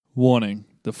Warning,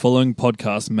 the following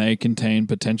podcast may contain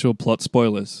potential plot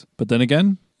spoilers, but then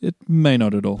again, it may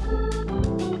not at all.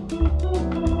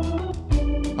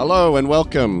 Hello and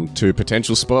welcome to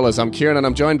Potential Spoilers. I'm Kieran and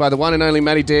I'm joined by the one and only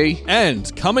Matty D.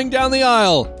 And coming down the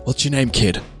aisle, what's your name,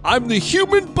 kid? I'm the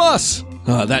human bus.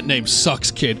 That name sucks,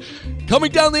 kid.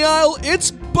 Coming down the aisle,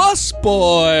 it's Bus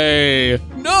Boy.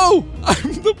 No,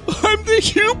 I'm the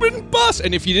human bus.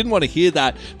 And if you didn't want to hear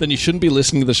that, then you shouldn't be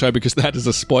listening to the show because that is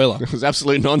a spoiler. It was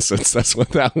absolute nonsense. That's what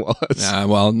that was.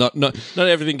 Well, not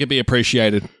everything can be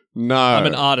appreciated. No. I'm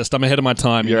an artist. I'm ahead of my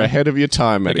time. You're ahead of your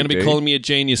time, Matty D. They're going to be calling me a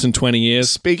genius in 20 years.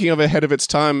 Speaking of ahead of its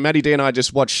time, Matty D and I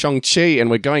just watched Shang-Chi and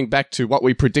we're going back to what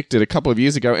we predicted a couple of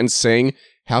years ago and seeing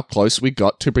how close we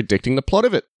got to predicting the plot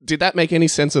of it. Did that make any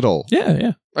sense at all?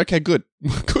 Yeah. Okay, good.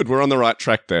 Good, we're on the right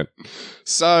track then.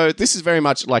 So this is very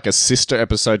much like a sister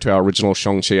episode to our original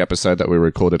Shang-Chi episode that we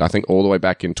recorded, I think, all the way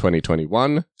back in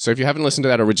 2021. So if you haven't listened to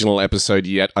that original episode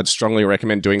yet, I'd strongly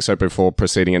recommend doing so before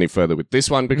proceeding any further with this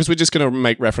one, because we're just going to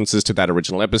make references to that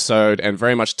original episode and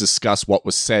very much discuss what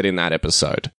was said in that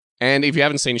episode. And if you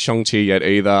haven't seen Shang-Chi yet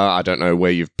either, I don't know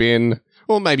where you've been.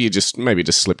 Or maybe you just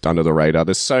slipped under the radar.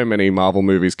 There's so many Marvel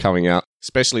movies coming out,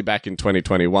 especially back in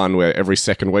 2021, where every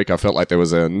second week I felt like there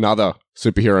was another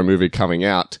superhero movie coming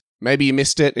out. Maybe you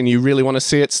missed it and you really want to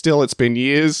see it still. It's been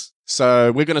years.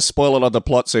 So we're going to spoil a lot of the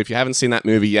plot. So if you haven't seen that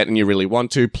movie yet and you really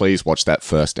want to, please watch that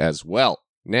first as well.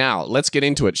 Now, let's get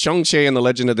into it. Shang-Chi and the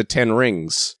Legend of the Ten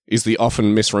Rings is the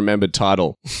often misremembered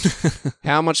title.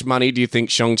 How much money do you think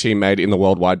Shang-Chi made in the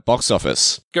worldwide box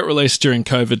office? Got released during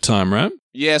COVID time, right?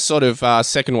 Yeah, sort of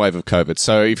second wave of COVID.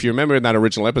 So if you remember in that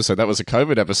original episode, that was a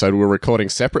COVID episode we were recording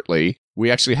separately.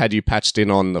 We actually had you patched in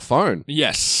on the phone.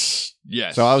 Yes.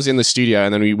 So I was in the studio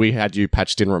and then we had you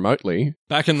patched in remotely.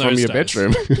 Back in those days. From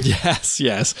your bedroom.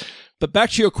 Yes. But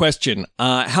back to your question,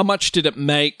 how much did it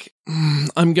make?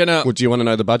 Well, do you want to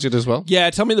know the budget as well? Yeah,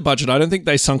 tell me the budget. I don't think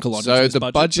they sunk a lot. So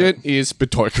the budget is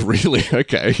between... Really?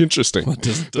 Okay, interesting.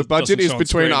 The budget is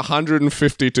between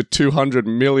 $150 to $200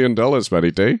 million,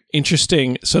 Matty D.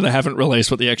 Interesting. So they haven't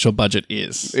released what the actual budget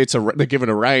is. They're given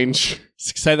a range.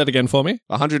 Say that again for me.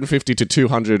 $150 to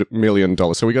 $200 million.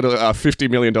 So we got $50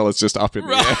 million just up in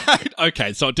the air. Right.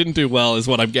 Okay, so it didn't do well is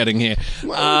what I'm getting here.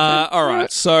 Well, all right.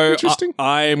 So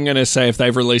I'm going to say if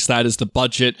they've released that as the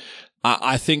budget,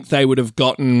 I think they would have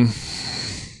gotten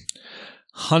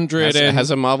 100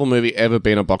 Has a Marvel movie ever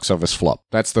been a box office flop?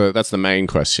 That's the main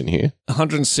question here.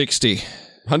 160.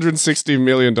 $160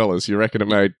 million. You reckon it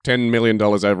made $10 million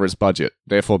over its budget,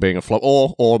 therefore being a flop,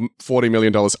 or $40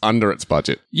 million under its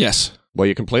budget? Yes. Well,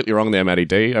 you're completely wrong there, Matty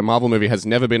D. A Marvel movie has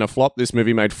never been a flop. This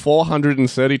movie made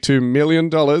 $432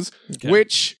 million,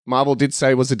 which Marvel did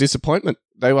say was a disappointment.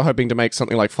 They were hoping to make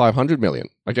something like $500 million.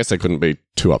 I guess they couldn't be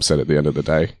too upset at the end of the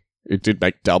day. It did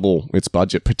make double its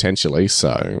budget potentially,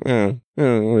 so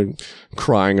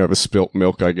crying over spilt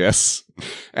milk, I guess.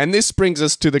 And this brings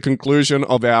us to the conclusion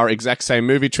of our exact same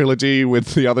movie trilogy,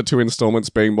 with the other two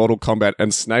installments being Mortal Kombat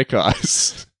and Snake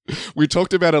Eyes. We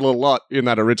talked about it a lot in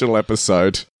that original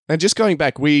episode. And just going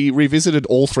back, we revisited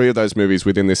all three of those movies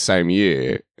within this same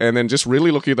year, and then just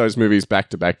really looking at those movies back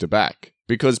to back to back.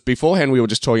 Because beforehand, we were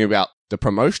just talking about the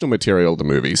promotional material of the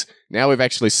movies. Now we've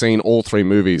actually seen all three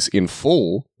movies in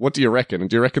full. What do you reckon?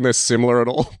 Do you reckon they're similar at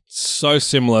all? So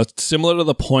similar. Similar to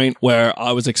the point where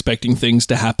I was expecting things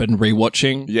to happen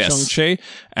rewatching Shang-Chi,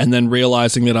 and then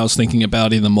realizing that I was thinking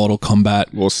about either Mortal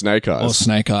Kombat or Snake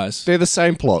Eyes. They're the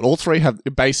same plot. All three have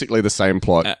basically the same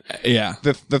plot. Yeah.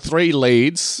 The three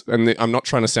leads, and I'm not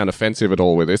trying to sound offensive at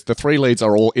all with this, the three leads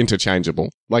are all interchangeable.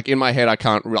 Like in my head,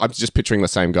 I'm just picturing the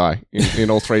same guy in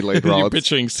all three lead roles. You're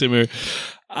picturing Simu.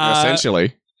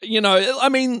 Essentially. I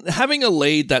mean, having a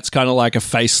lead that's kind of like a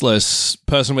faceless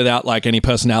person without like any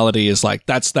personality is like,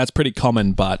 that's pretty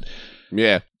common, but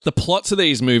yeah, the plots of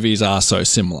these movies are so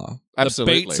similar.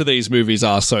 Absolutely. The beats of these movies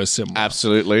are so similar.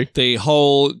 Absolutely. The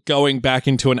whole going back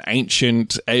into an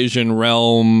ancient Asian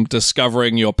realm,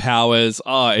 discovering your powers.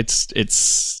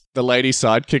 It's the lady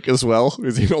sidekick as well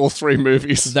is in all three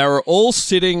movies. They were all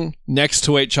sitting next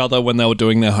to each other when they were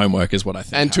doing their homework, is what I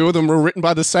think. And two of them were written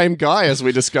by the same guy, as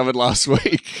we discovered last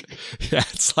week. Yeah,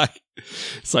 it's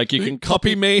like you can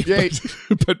copy me,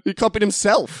 but he copied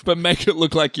himself, but make it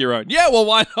look like your own. Yeah, well,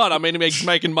 why not? I mean, he's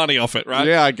making money off it, right?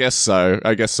 Yeah, I guess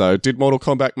so. Did Mortal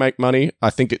Kombat make money? I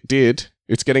think it did.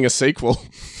 It's getting a sequel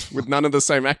with none of the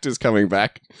same actors coming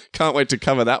back. Can't wait to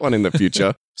cover that one in the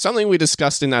future. Something we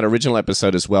discussed in that original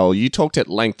episode as well, you talked at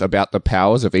length about the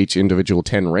powers of each individual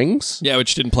 10 rings. Yeah,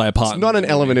 which didn't play a part. It's not an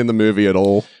element in the movie at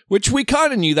all. Which we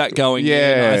kind of knew that going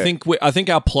Yeah. in. I think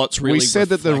our plots really we said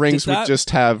that the rings reflected would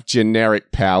just have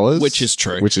generic powers. Which is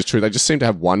true. They just seem to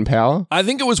have one power. I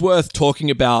think it was worth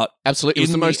talking about. Absolutely. It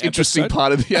was the most interesting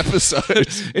part of the episode.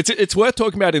 It's worth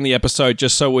talking about in the episode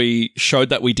just so we showed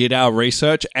that we did our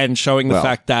research and showing the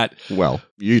fact that... Well,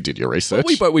 you did your research.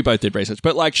 We both did research.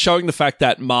 But like showing the fact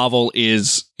that Marvel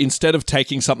is, instead of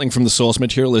taking something from the source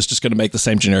material, is just going to make the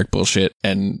same generic bullshit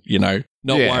and,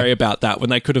 not worry about that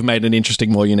when they could have made an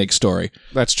interesting, more unique story.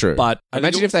 That's true. But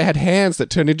imagine if they had hands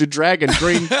that turned into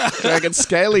green dragon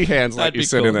scaly hands like you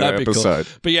said in that episode.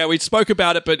 Cool. But yeah, we spoke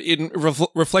about it, but in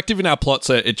reflective in our plots,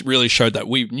 it really showed that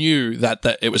we knew that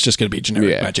it was just going to be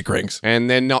generic magic rings. And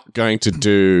they're not going to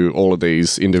do all of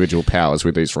these individual powers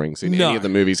with these rings in any of the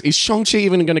movies. Is Shang-Chi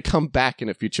even going to come back in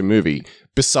a future movie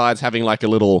besides having like a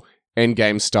little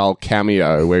Endgame style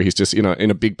cameo where he's just,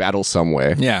 in a big battle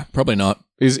somewhere? Yeah, probably not.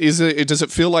 Does it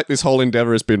feel like this whole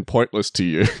endeavor has been pointless to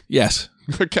you? Yes.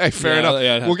 Okay, fair enough.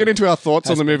 Yeah, we'll get into our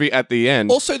thoughts on the movie at the end.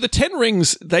 Also, the 10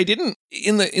 rings, they didn't,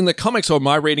 in the comics or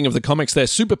my reading of the comics, they're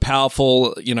super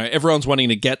powerful. Everyone's wanting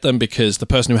to get them because the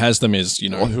person who has them is,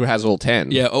 Or who has all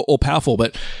 10. Yeah, all powerful.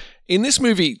 But in this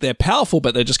movie, they're powerful,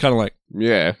 but they're just kind of like...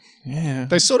 Yeah. Yeah.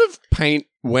 They sort of paint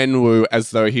Wenwu as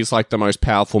though he's like the most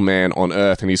powerful man on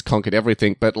Earth and he's conquered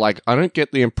everything, but like I don't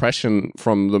get the impression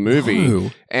from the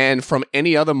movie and from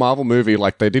any other Marvel movie,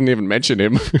 like they didn't even mention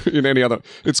him in any other.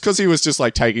 It's because he was just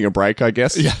like taking a break, I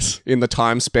guess. Yes. In the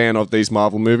time span of these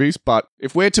Marvel movies, but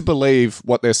if we're to believe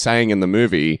what they're saying in the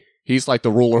movie, he's like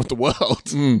the ruler of the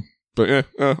world. But yeah,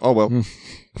 oh well.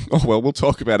 Oh, well, we'll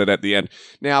talk about it at the end.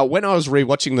 Now, when I was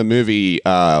rewatching the movie,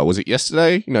 was it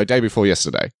yesterday? No, day before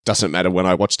yesterday. Doesn't matter when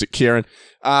I watched it, Kieran.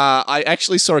 I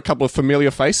actually saw a couple of familiar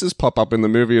faces pop up in the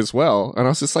movie as well. And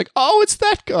I was just like, oh, it's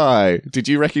that guy. Did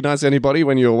you recognize anybody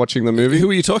when you were watching the movie? Who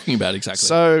are you talking about exactly?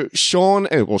 So, Sean,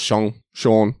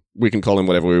 we can call him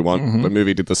whatever we want. The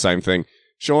movie did the same thing.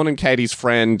 Sean and Katie's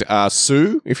friend,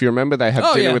 Sue, if you remember, they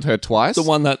had dinner with her twice. The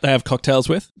one that they have cocktails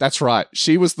with? That's right.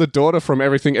 She was the daughter from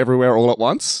Everything Everywhere All at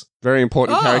Once. Very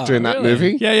important character in that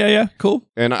movie. Yeah. Cool.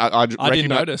 And I didn't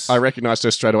notice. I recognized her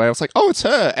straight away. I was like, oh, it's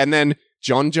her. And then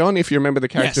John, if you remember the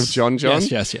character of John.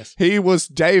 Yes. He was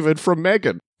David from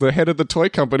Megan, the head of the toy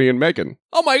company in Megan.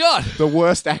 Oh my God. The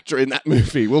worst actor in that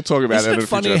movie. We'll talk about Isn't it in it a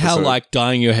future funny how episode. like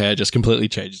dyeing your hair just completely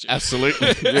changes you?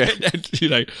 Absolutely. Yeah.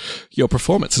 and, your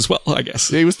performance as well, I guess.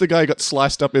 He was the guy who got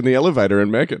sliced up in the elevator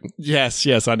in Megan.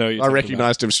 Yes, I know you. I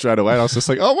recognized him straight away. I was just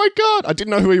like, oh my God. I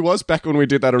didn't know who he was back when we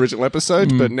did that original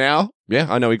episode, but now,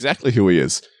 I know exactly who he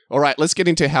is. All right, let's get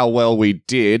into how well we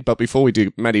did. But before we do,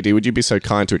 Matty D, would you be so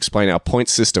kind to explain our point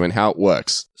system and how it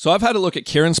works? So I've had a look at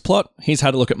Kieran's plot. He's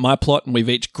had a look at my plot, and we've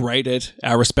each graded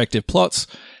our respective plots.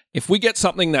 If we get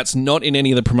something that's not in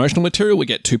any of the promotional material, we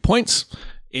get 2 points.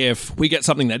 If we get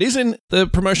something that is in the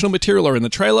promotional material or in the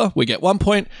trailer, we get 1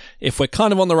 point. If we're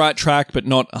kind of on the right track but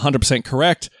not 100%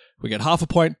 correct, we get half a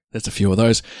point. There's a few of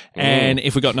those. And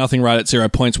if we got nothing right at 0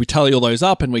 points, we tally all those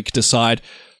up and we can decide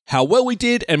how well we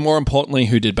did, and more importantly,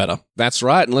 who did better. That's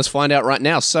right, and let's find out right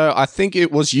now. So I think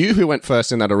it was you who went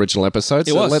first in that original episode,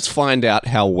 so let's find out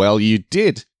how well you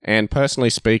did. And personally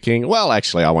speaking, well,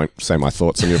 actually, I won't say my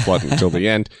thoughts on your plot until the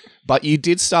end, but you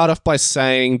did start off by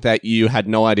saying that you had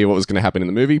no idea what was going to happen in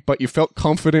the movie, but you felt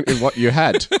confident in what you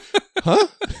had. Huh?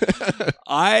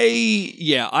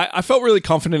 I felt really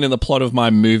confident in the plot of my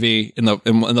movie, in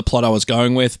the plot I was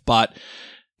going with, but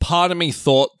part of me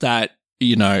thought that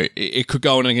it could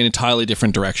go in an entirely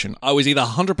different direction. I was either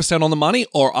 100% on the money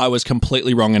or I was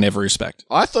completely wrong in every respect.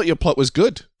 I thought your plot was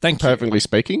good. Thank you. Perfectly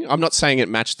speaking. I'm not saying it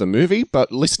matched the movie,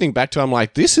 but listening back to it, I'm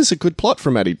like, this is a good plot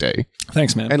from Matty D.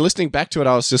 Thanks, man. And listening back to it,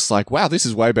 I was just like, wow, this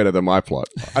is way better than my plot.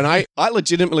 And I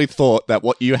legitimately thought that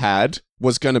what you had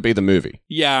was going to be the movie.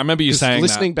 Yeah, I remember you saying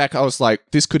listening back, I was like,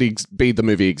 this could be the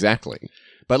movie exactly.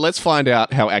 But let's find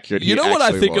out how accurate You know what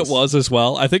I think it was as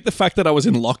well? I think the fact that I was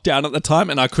in lockdown at the time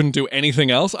and I couldn't do anything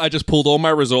else, I just pulled all my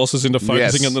resources into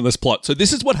focusing on this plot. So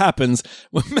this is what happens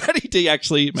when Matty D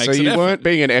actually makes an effort. So you weren't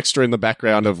being an extra in the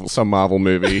background of some Marvel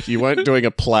movie. You weren't doing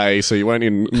a play, so you weren't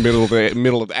in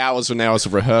middle of hours and hours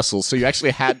of rehearsal. So you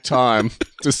actually had time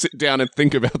to sit down and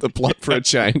think about the plot for a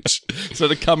change. So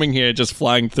the coming here just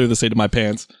flying through the seat of my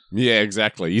pants. Yeah,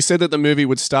 exactly. You said that the movie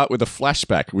would start with a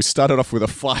flashback. We started off with a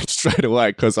fight straight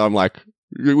away because I'm like,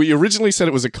 we originally said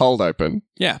it was a cold open.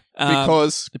 Yeah.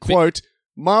 Because, quote,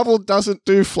 Marvel doesn't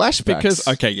do flashbacks.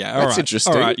 That's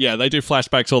interesting. All right, yeah, they do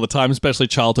flashbacks all the time, especially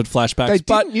childhood flashbacks. They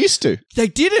didn't used to. They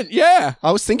didn't, yeah.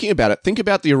 I was thinking about it. Think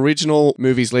about the original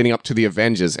movies leading up to the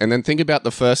Avengers, and then think about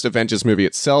the first Avengers movie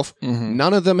itself. Mm-hmm.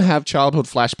 None of them have childhood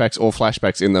flashbacks or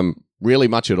flashbacks in them really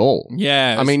much at all.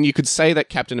 Yeah. I mean, you could say that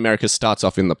Captain America starts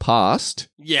off in the past,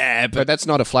 yeah, but that's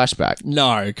not a flashback.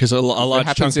 no, because a large It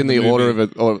happens chunk in the movie,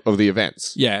 order of the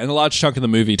events. Yeah, and a large chunk of the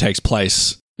movie takes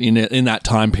place in that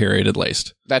time period at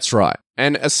least. That's right.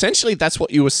 And essentially, that's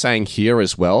what you were saying here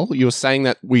as well. You were saying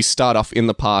that we start off in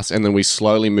the past and then we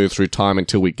slowly move through time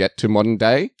until we get to modern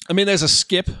day. I mean, there's a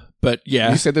skip, but yeah.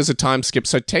 You said there's a time skip,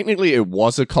 so technically it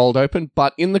was a cold open,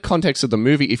 but in the context of the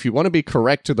movie, if you want to be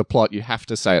correct to the plot, you have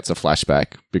to say it's a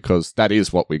flashback, because that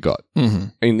is what we got.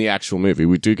 In the actual movie.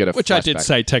 We do get a Which flashback. I did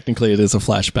say technically it is a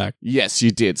flashback. Yes,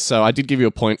 you did. So I did give you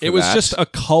a point for that. It was just a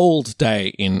cold day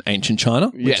in ancient China,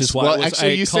 which Yes. is why Well, it was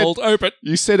actually, a you cold open.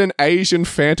 You said an Asian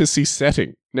fantasy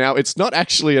setting. Now, it's not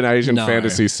actually an Asian No.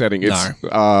 fantasy setting. It's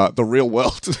the real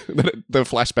world that the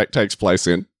flashback takes place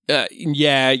in.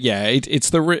 It's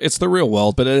the real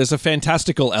world, but there's a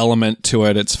fantastical element to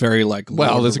it. It's very like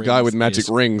Well, there's a guy with magic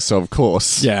rings, so of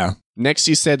course. Yeah. Next,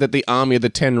 you said that the army of the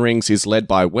Ten Rings is led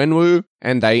by Wenwu,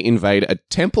 and they invade a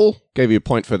temple. Gave you a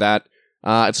point for that.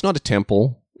 It's not a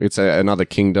temple. It's another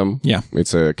kingdom. Yeah.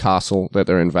 It's a castle that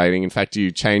they're invading. In fact, you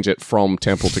change it from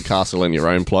temple to castle in your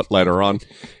own plot later on.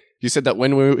 You said that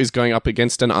Wenwu is going up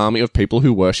against an army of people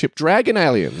who worship dragon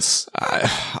aliens.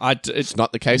 It's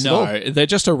not the case at all. No, they're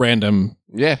just a random.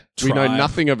 Yeah, we know tribe,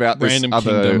 nothing about this random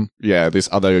other. kingdom. Yeah, this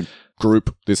other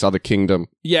group, this other kingdom.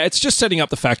 Yeah, it's just setting up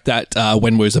the fact that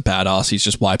Wenwu's a badass. He's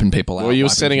just wiping people out. Well, you were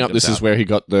wiping setting up kingdoms this is out. where he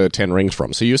got the 10 rings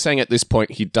from. So you're saying at this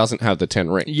point he doesn't have the 10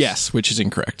 rings. Yes, which is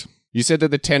incorrect. You said that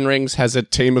the 10 rings has a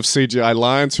team of CGI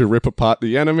lions who rip apart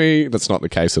the enemy. That's not the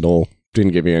case at all.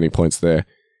 Didn't give you any points there.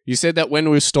 You said that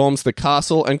Wenwu storms the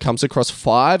castle and comes across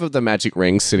 5 of the magic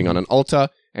rings sitting on an altar,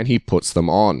 and he puts them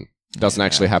on. Doesn't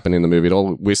actually happen in the movie at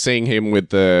all. We're seeing him with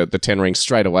the 10 rings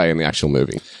straight away in the actual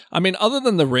movie. I mean, other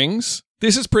than the rings,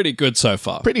 this is pretty good so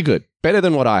far. Pretty good. Better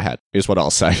than what I had, is what I'll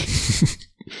say.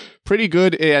 Pretty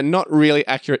good. Yeah, not really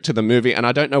accurate to the movie, and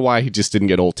I don't know why he just didn't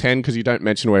get all 10, because you don't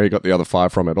mention where he got the other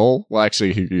 5 from at all. Well,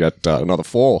 actually, he got another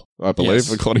 4, I believe,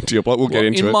 Yes. according to your plot. We'll get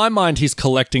into it. In my mind, he's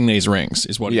collecting these rings,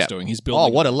 is what he's doing. He's building.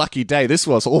 Oh, what a lucky day this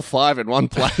was. All 5 in one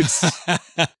place.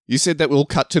 You said that we'll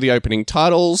cut to the opening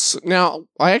titles. Now,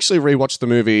 I actually rewatched the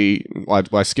movie.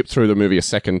 I skipped through the movie a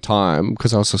second time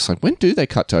because I was just like, when do they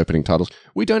cut to opening titles?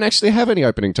 We don't actually have any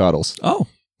opening titles. Oh,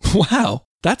 wow.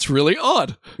 That's really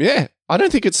odd. Yeah. I don't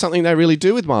think it's something they really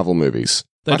do with Marvel movies.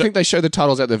 They I don't- think they show the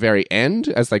titles at the very end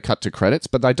as they cut to credits,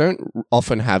 but they don't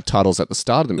often have titles at the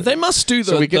start of the movie. They must do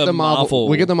the, So we get the Marvel.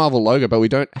 we get the Marvel logo, but we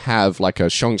don't have like a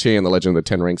Shang-Chi and the Legend of the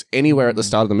Ten Rings anywhere at the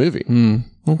start of the movie.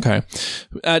 Okay.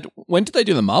 When did they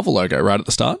do the Marvel logo? Right at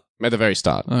the start? At the very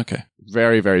start. Okay.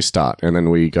 Very, very start. And then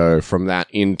we go from that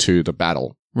into the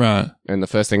battle. Right. And the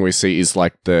first thing we see is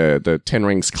like the Ten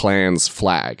Rings clan's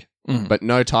flag, but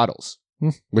no titles,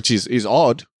 which is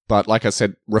odd. But like I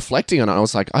said, reflecting on it, I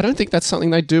was like, I don't think that's something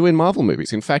they do in Marvel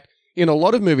movies. In fact, in a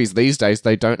lot of movies these days,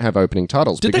 they don't have opening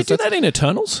titles. Did they because do that's- that in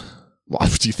Eternals? Well,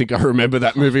 do you think I remember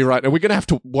that movie right now? We're going to have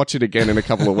to watch it again in a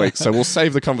couple of weeks, so we'll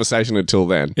save the conversation until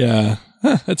then. Yeah.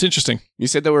 Huh, that's interesting. You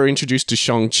said that we were introduced to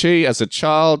Shang-Chi as a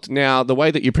child. Now, the way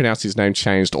that you pronounce his name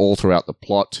changed all throughout the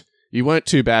plot. You weren't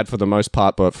too bad for the most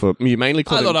part, but you mainly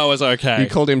called I thought I was okay. You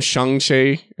called him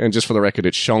Shang-Chi, and just for the record,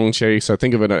 it's Shang-Chi, so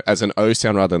think of it as an O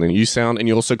sound rather than U sound, and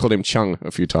you also called him Chung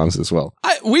a few times as well.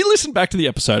 We listened back to the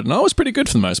episode, and I was pretty good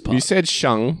for the most part. You said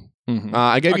Shang.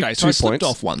 I gave you 2 so I slipped points.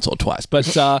 off once or twice,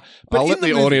 but I'll let in the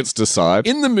movie- audience decide.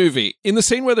 In the movie, in the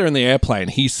scene where they're in the airplane,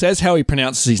 he says how he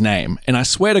pronounces his name, and I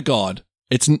swear to God,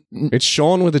 it's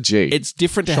Sean with a G.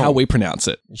 different to Sean. how we pronounce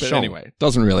it. But Sean. anyway,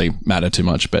 doesn't really matter too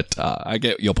much, but I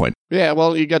get your point. Yeah,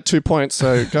 well, you got 2 points,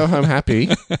 so go home happy,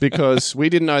 because we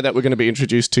didn't know that we're going to be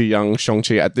introduced to young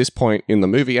Shang-Chi at this point in the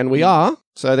movie, and we are.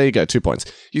 So there you go, 2 points.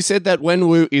 You said that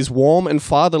Wenwu is warm and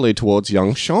fatherly towards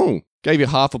young Shang. Gave you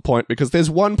half a point, because there's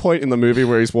 1 point in the movie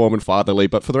where he's warm and fatherly,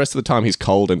 but for the rest of the time, he's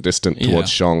cold and distant towards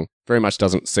Shang. Very much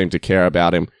doesn't seem to care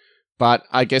about him. But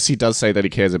I guess he does say that he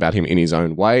cares about him in his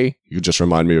own way. You just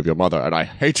remind me of your mother, and I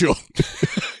hate you.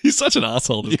 He's such an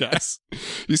asshole, this guy.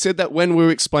 You said that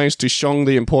Wenwu explains to Shang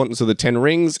the importance of the 10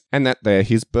 rings and that they're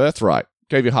his birthright.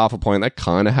 Gave you half a point. That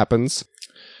kind of happens.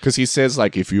 Because he says,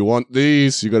 like, if you want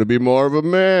these, you got to be more of a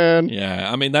man.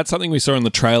 Yeah, I mean, that's something we saw in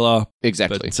the trailer.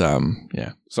 Exactly. But,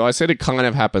 yeah. So I said it kind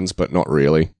of happens, but not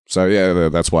really. So yeah,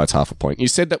 that's why it's half a point. You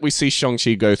said that we see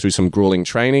Shang-Chi go through some grueling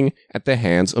training at the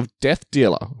hands of Death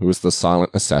Dealer, who is the silent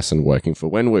assassin working for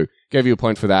Wenwu. Gave you a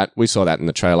point for that. We saw that in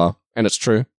the trailer, and it's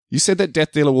true. You said that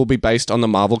Death Dealer will be based on the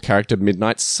Marvel character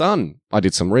Midnight Sun. I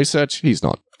did some research. He's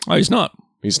not. Oh, he's not.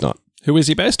 He's not. Who is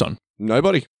he based on?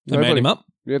 Nobody. They made him up?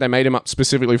 Yeah, they made him up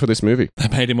specifically for this movie. They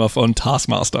made him off on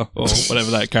Taskmaster, or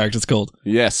whatever that character's called.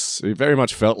 Yes, it very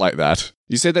much felt like that.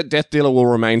 You said that Death Dealer will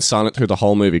remain silent through the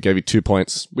whole movie. Gave you 2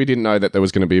 points. We didn't know that there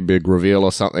was going to be a big reveal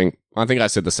or something. I think I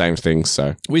said the same thing,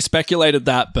 so. We speculated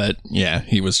that, but yeah,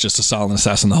 he was just a silent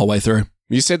assassin the whole way through.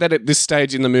 You said that at this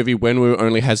stage in the movie, Wenwu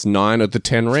only has 9 of the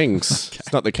 10 rings. Okay.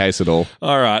 It's not the case at all.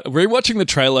 All right. Rewatching the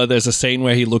trailer, there's a scene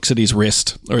where he looks at his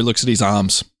wrist, or he looks at his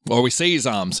arms, or we see his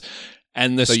arms.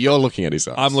 And so you're looking at his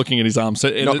arms. I'm looking at his arms. So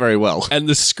not very well. And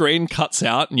the screen cuts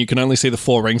out and you can only see the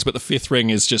 4 rings, but the 5th ring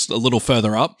is just a little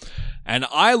further up. And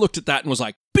I looked at that and was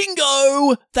like,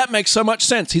 bingo! That makes so much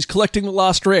sense. He's collecting the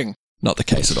last ring. Not the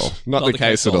case at all. Not the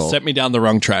case at all. Set me down the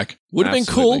wrong track. Would have been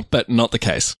cool, but not the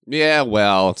case. Yeah,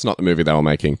 well, it's not the movie they were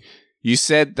making. You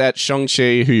said that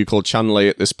Shang-Chi, who you call Chun-Li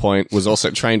at this point, was also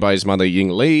trained by his mother Ying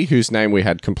Li, whose name we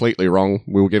had completely wrong.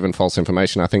 We were given false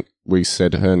information. I think we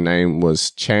said her name was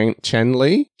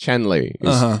Chen-Li? Chen-Li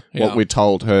is what we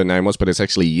told her name was, but it's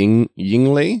actually Ying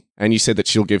Li. And you said that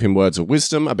she'll give him words of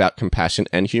wisdom about compassion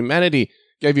and humanity.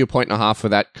 Gave you 1.5 points for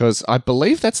that because I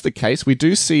believe that's the case. We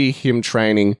do see him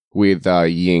training with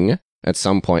Ying at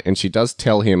some point, and she does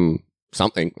tell him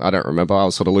something. I don't remember. I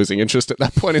was sort of losing interest at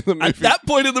that point in the movie. At that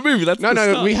point in the movie? That's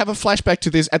No. We have a flashback to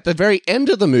this at the very end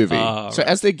of the movie. So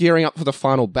as they're gearing up for the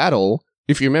final battle,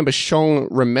 if you remember, Shang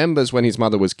remembers when his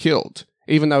mother was killed.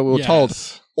 Even though we were told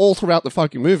all throughout the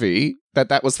fucking movie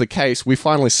that was the case, we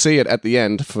finally see it at the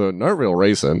end for no real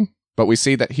reason. But we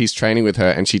see that he's training with her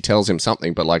and she tells him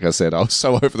something. But like I said, I was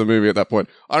so over the movie at that point.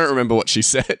 I don't remember what she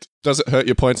said. Does it hurt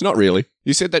your points? Not really.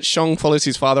 You said that Shang follows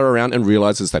his father around and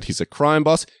realizes that he's a crime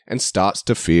boss and starts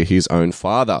to fear his own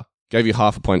father. Gave you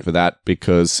 0.5 points for that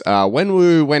because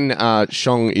when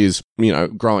Shang is,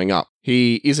 growing up,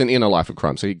 he isn't in a life of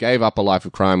crime. So he gave up a life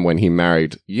of crime when he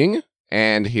married Ying,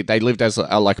 and they lived as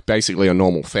basically a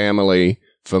normal family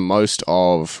for most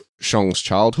of Shang's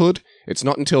childhood. It's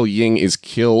not until Ying is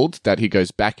killed that he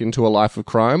goes back into a life of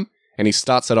crime, and he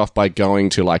starts it off by going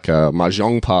to like a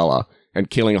mahjong parlor and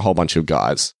killing a whole bunch of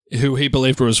guys. Who he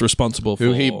believed was responsible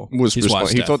for his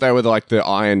wife's He death. thought they were like the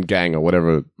Iron Gang or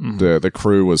whatever the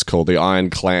crew was called, the Iron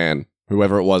Clan,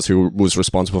 whoever it was who was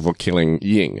responsible for killing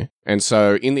Ying. And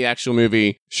so in the actual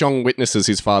movie, Shang witnesses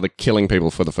his father killing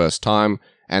people for the first time,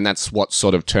 and that's what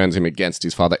sort of turns him against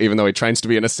his father, even though he trains to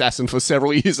be an assassin for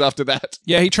several years after that.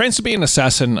 Yeah, he trains to be an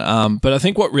assassin, but I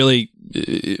think what really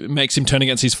makes him turn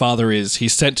against his father is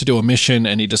he's sent to do a mission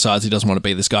and he decides he doesn't want to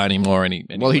be this guy anymore. And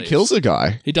he kills a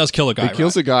guy. He does kill a guy. He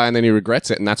kills a guy and then he regrets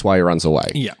it, and that's why he runs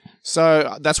away. Yeah.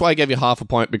 So that's why I gave you 0.5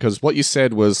 points, because what you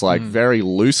said was like very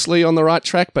loosely on the right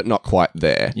track, but not quite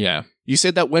there. Yeah. You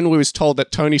said that when we was told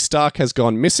that Tony Stark has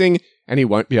gone missing and he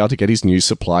won't be able to get his new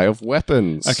supply of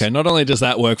weapons. Okay, not only does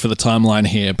that work for the timeline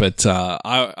here, but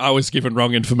I was given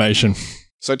wrong information.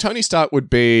 So Tony Stark would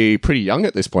be pretty young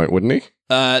at this point, wouldn't he?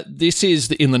 This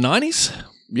is in the 90s?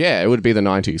 Yeah, it would be the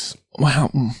 90s. Wow.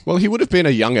 Well, he would have been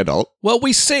a young adult. Well,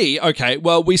 we see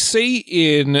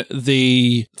in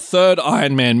the third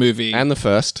Iron Man movie. And the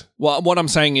first. Well, what I'm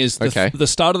saying is the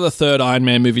start of the third Iron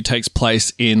Man movie takes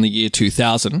place in the year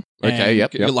 2000. Okay,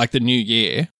 yep. Like the new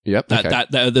year. Yep,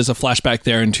 there's a flashback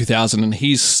there in 2000, and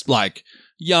he's like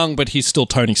young, but he's still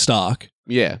Tony Stark.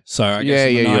 Yeah. So I guess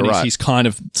in the 90s, you're right. He's kind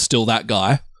of still that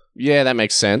guy. Yeah, that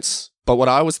makes sense. But what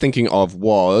I was thinking of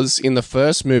was, in the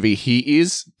first movie, he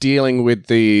is dealing with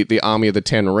the Army of the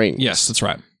Ten Rings. Yes, that's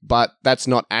right. But that's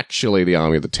not actually the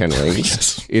Army of the Ten Rings.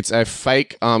 Yes. It's a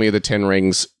fake Army of the Ten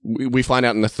Rings. We find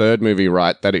out in the third movie,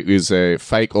 right, that it is a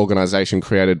fake organization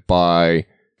created by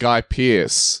Guy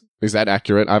Pearce. Is that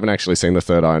accurate? I haven't actually seen the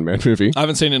third Iron Man movie. I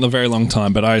haven't seen it in a very long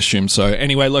time, but I assume so.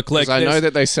 Anyway, look, I know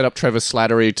that they set up Trevor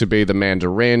Slattery to be the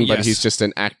Mandarin, but he's just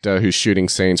an actor who's shooting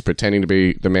scenes pretending to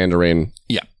be the Mandarin.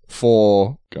 Yeah.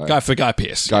 For Guy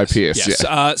Pearce. Guy Pearce, yes.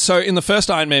 Yeah. So in the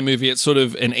first Iron Man movie, it's sort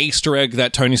of an Easter egg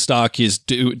that Tony Stark is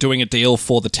doing a deal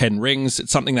for the 10 rings.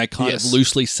 It's something they kind of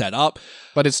loosely set up.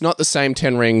 But it's not the same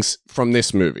 10 rings from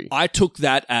this movie. I took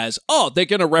that as, they're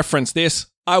going to reference this.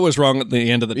 I was wrong at the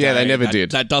end of the day. Yeah, they never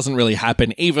did. That doesn't really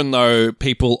happen, even though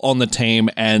people on the team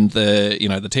and the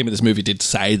team of this movie did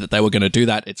say that they were going to do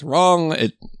that. It's wrong.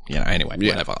 Anyway,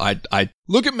 whatever. I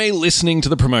look at me listening to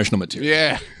the promotional material.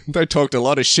 Yeah, they talked a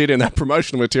lot of shit in that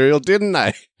promotional material, didn't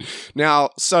they? Now,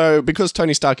 so because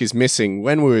Tony Stark is missing,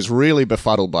 Wenwu is really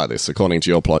befuddled by this, according to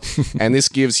your plot, and this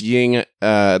gives Ying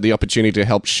the opportunity to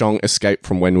help Shang escape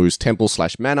from Wenwu's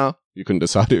temple/manor. You couldn't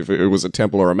decide if it was a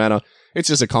temple or a manor. It's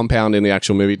just a compound in the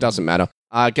actual movie. It doesn't matter.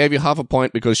 Gave you 0.5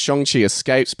 points because Shang-Chi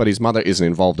escapes, but his mother isn't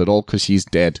involved at all because she's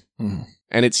dead.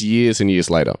 And it's years and years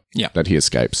later that he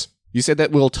escapes. You said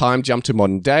that we'll time jump to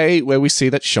modern day, where we see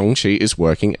that Shang-Chi is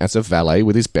working as a valet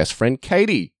with his best friend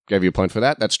Katie. Gave you a point for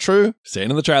that. That's true. Seen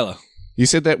in the trailer. You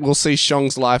said that we'll see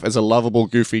Shang's life as a lovable,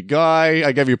 goofy guy.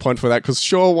 I gave you a point for that because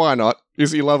sure, why not?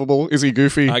 Is he lovable? Is he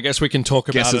goofy? I guess we can talk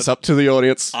about Guess it's up to the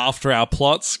audience. After our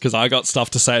plots, because I got stuff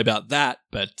to say about that,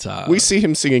 but... we see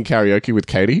him singing karaoke with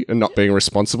Katie and not being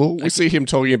responsible. We see him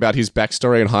talking about his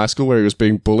backstory in high school where he was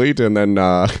being bullied and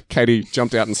then Katie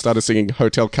jumped out and started singing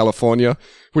Hotel California,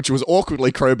 which was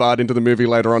awkwardly crowbarred into the movie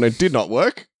later on and did not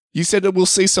work. You said that we'll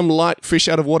see some light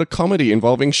fish-out-of-water comedy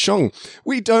involving Shang.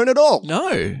 We don't at all.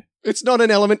 No. It's not an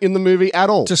element in the movie at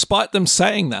all. Despite them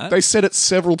saying that. They said it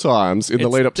several times in the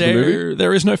lead up to the movie.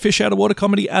 There is no fish out of water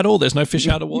comedy at all. There's no fish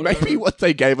out of water. Maybe what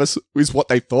they gave us is what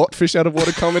they thought fish out of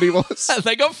water comedy was.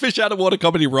 They got fish out of water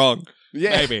comedy wrong.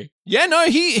 Yeah. Maybe. Yeah, no,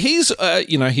 he's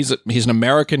an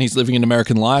American. He's living an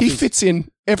American life. He fits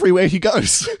in everywhere he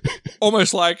goes.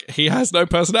 Almost like he has no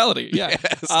personality. Yeah.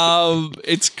 Yes.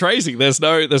 It's crazy. There's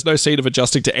no scene of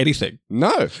adjusting to anything.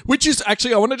 No. Which is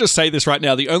actually, I want to just say this right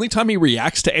now. The only time he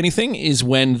reacts to anything is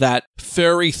when that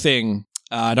furry thing,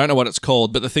 I don't know what it's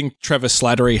called, but the thing Trevor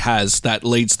Slattery has that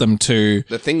leads them to...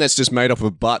 The thing that's just made up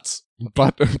of butts.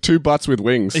 Two butts with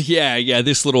wings. Yeah,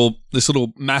 this little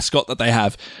mascot that they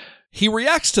have. He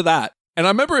reacts to that. And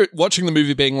I remember watching the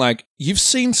movie being like, you've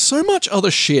seen so much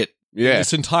other shit in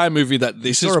this entire movie that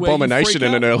this is where Abomination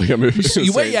in an earlier movie.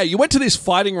 You went to this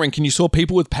fighting rink and you saw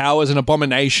people with powers and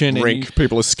Abomination.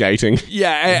 People are skating.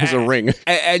 Yeah. There's a ring.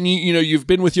 And you've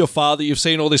been with your father, you've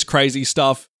seen all this crazy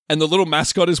stuff, and the little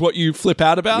mascot is what you flip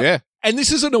out about? Yeah. And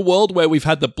this isn't a world where we've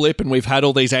had the blip and we've had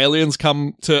all these aliens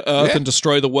come to Earth and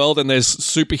destroy the world and there's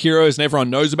superheroes and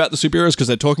everyone knows about the superheroes because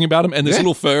they're talking about them and this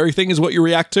little furry thing is what you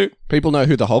react to. People know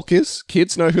who the Hulk is.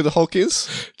 Kids know who the Hulk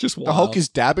is. Just wild. The Hulk is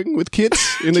dabbing with kids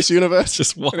in this universe.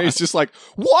 Just wild. And he's just like,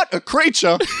 what a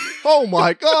creature. Oh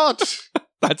my God.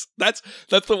 That's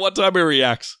the one time he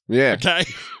reacts. Yeah. Okay.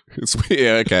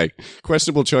 Okay.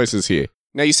 Questionable choices here.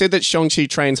 Now, you said that Shang-Chi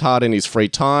trains hard in his free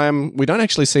time. We don't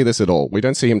actually see this at all. We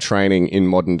don't see him training in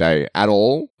modern day at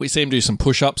all. We see him do some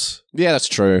push-ups. Yeah, that's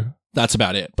true. That's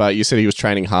about it. But you said he was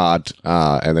training hard,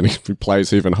 and then he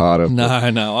plays even harder. No.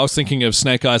 I was thinking of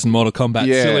Snake Eyes and Mortal Kombat.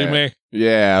 Yeah. Silly me.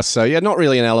 Yeah, so not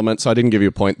really an element, so I didn't give you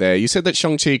a point there. You said that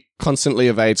Shang-Chi constantly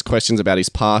evades questions about his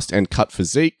past and cut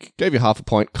physique. Gave you half a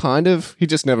point, kind of. He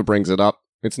just never brings it up.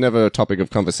 It's never a topic of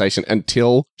conversation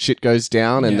until shit goes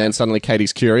down and then suddenly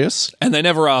Katie's curious. And they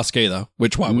never ask either.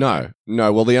 Which one? No.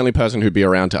 Well, the only person who'd be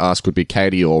around to ask would be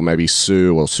Katie or maybe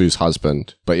Sue or Sue's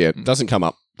husband. But yeah, it doesn't come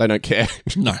up. They don't care.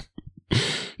 No.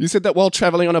 You said that while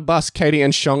traveling on a bus, Katie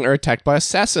and Shang are attacked by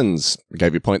assassins. I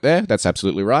gave you a point there. That's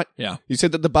absolutely right. Yeah. You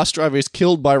said that the bus driver is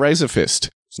killed by Razor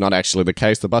Fist. It's not actually the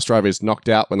case. The bus driver is knocked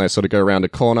out when they sort of go around a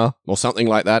corner or something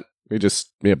like that. He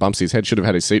just bumps his head. Should have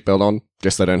had his seatbelt on.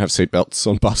 Guess they don't have seatbelts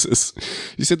on buses.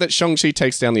 You said that Shang-Chi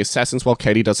takes down the assassins while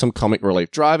Katie does some comic relief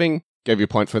driving. Gave you a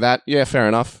point for that. Yeah, fair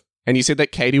enough. And you said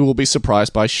that Katie will be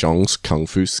surprised by Shang's kung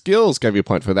fu skills. Gave you a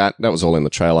point for that. That was all in the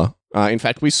trailer. In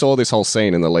fact, we saw this whole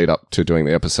scene in the lead up to doing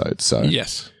the episode. So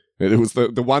yes. It was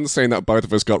the one scene that both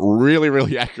of us got really,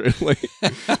 really accurately.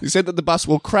 You said that the bus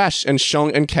will crash and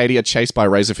Shang and Katie are chased by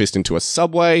Razor Fist into a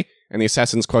subway. And the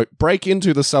assassins, quote, break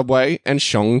into the subway and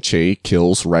Shang-Chi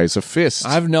kills Razor Fist.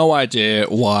 I have no idea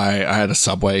why I had a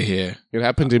subway here. It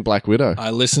happened in Black Widow.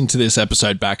 I listened to this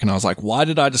episode back and I was like, why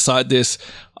did I decide this?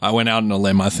 I went out on a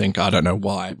limb, I think. I don't know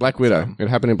why. Black Widow. It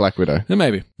happened in Black Widow. Yeah,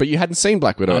 maybe. But you hadn't seen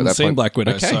Black Widow at that point. I hadn't seen Black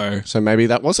Widow, okay. So maybe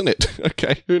that wasn't it.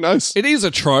 Okay, who knows? It is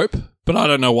a trope, but I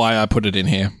don't know why I put it in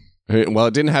here. Well,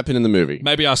 it didn't happen in the movie.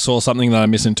 Maybe I saw something that I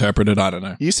misinterpreted. I don't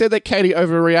know. You said that Katie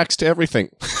overreacts to everything.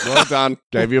 Well done.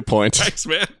 Gave you a point. Thanks,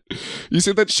 man. You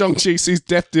said that Shang-Chi sees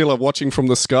Death Dealer watching from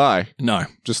the sky. No.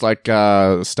 Just like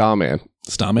Starman.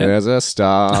 Starman? There's a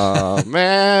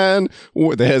Starman.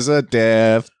 There's a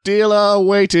Death Dealer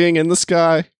waiting in the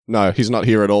sky. No, he's not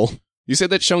here at all. You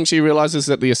said that Shang-Chi realizes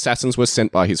that the assassins were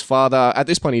sent by his father. At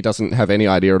this point, he doesn't have any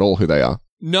idea at all who they are.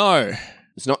 No.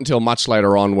 It's not until much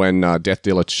later on when Death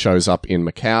Dealer shows up in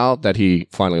Macau that he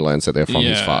finally learns that they're from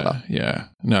his father. Yeah.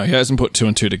 No, he hasn't put two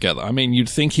and two together. I mean, you'd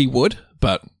think he would,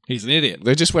 but he's an idiot.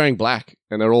 They're just wearing black,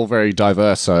 and they're all very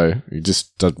diverse, so he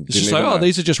just didn't It's just like,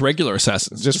 these are just regular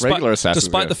assassins. Regular assassins.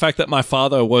 Despite the fact that my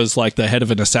father was like the head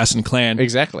of an assassin clan.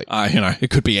 Exactly. It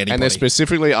could be anybody. And they're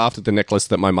specifically after the necklace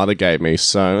that my mother gave me,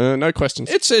 so no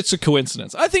questions. It's a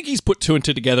coincidence. I think he's put two and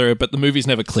two together, but the movie's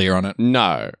never clear on it.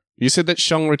 No. You said that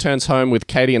Shang returns home with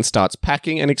Katie and starts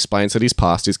packing and explains that his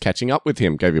past is catching up with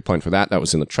him. Gave you a point for that. That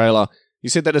was in the trailer. You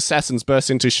said that assassins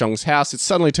burst into Shang's house. It's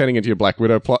suddenly turning into your Black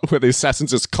Widow plot where the assassins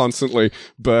just constantly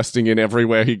bursting in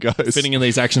everywhere he goes. Fitting in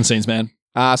these action scenes, man.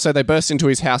 So they burst into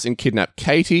his house and kidnap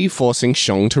Katie, forcing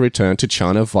Shang to return to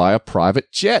China via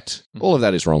private jet. All of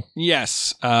that is wrong.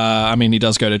 Yes. I mean, he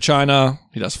does go to China.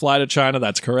 He does fly to China.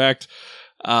 That's correct.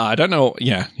 I don't know.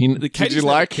 Yeah. Did you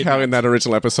like how in that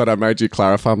original episode I made you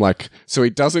clarify? I'm like, so he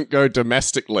doesn't go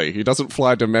domestically. He doesn't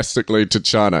fly domestically to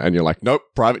China. And you're like, nope,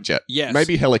 private jet. Yes.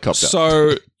 Maybe helicopter.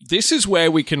 So this is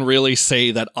where we can really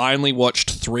see that I only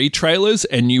watched 3 trailers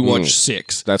and you watched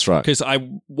 6. That's right. Because I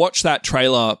watched that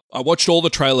trailer. I watched all the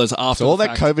trailers after So all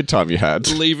that COVID time you had.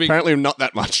 Apparently not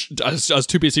that much. I was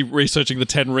too busy researching the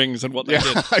 10 rings and what they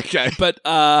did. Okay. But,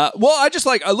 I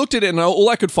looked at it and all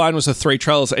I could find was the 3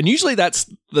 trailers. And usually that's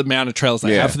the amount of trailers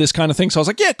they have for this kind of thing. So I was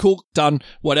like, yeah, cool, done,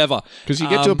 whatever. Because you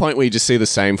get to a point where you just see the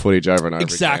same footage over and over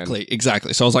again.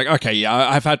 Exactly. So I was like, okay, yeah,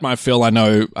 I've had my fill. I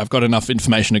know I've got enough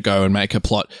information to go and make a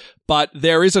plot. But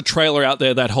there is a trailer out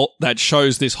there that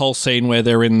shows this whole scene where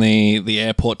they're in the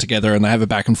airport together and they have a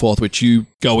back and forth, which you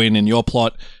go in your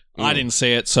plot. I didn't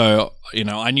see it, so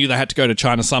I knew they had to go to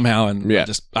China somehow, and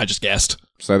I just guessed.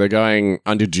 So they're going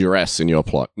under duress in your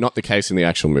plot, not the case in the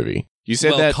actual movie. You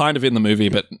said that kind of in the movie,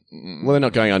 but they're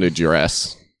not going under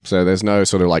duress. So there's no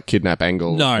sort of like kidnap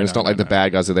angle. It's not like the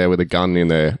bad guys are there with a gun in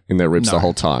their ribs the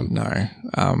whole time. No,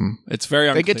 it's very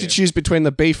unclear. They get to choose between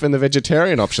the beef and the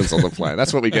vegetarian options on the plane.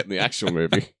 That's what we get in the actual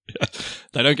movie.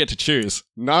 They don't get to choose.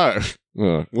 No.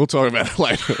 We'll talk about it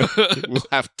later. We'll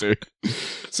have to.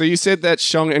 So you said that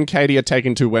Shang and Katie are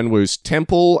taken to Wenwu's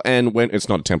temple, and it's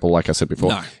not a temple like I said before.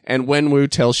 No. And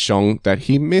Wenwu tells Shang that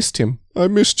he missed him. I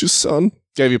missed your son.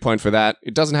 Gave you a point for that.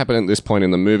 It doesn't happen at this point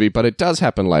in the movie, but it does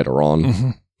happen later on. Mm-hmm.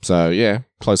 So, yeah,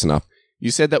 close enough.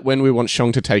 You said that Wenwu wants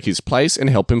Shang to take his place and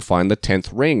help him find the 10th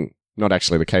ring. Not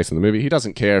actually the case in the movie. He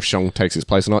doesn't care if Shang takes his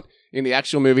place or not. In the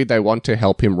actual movie, they want to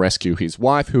help him rescue his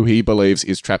wife, who he believes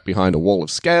is trapped behind a wall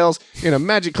of scales in a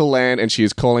magical land, and she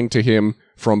is calling to him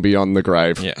from beyond the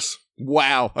grave. Yes.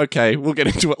 Wow. Okay, we'll get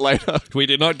into it later. We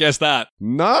did not guess that.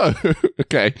 No.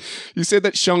 Okay. You said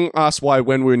that Shang asks why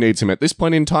Wenwu needs him at this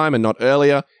point in time and not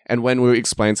earlier, and Wenwu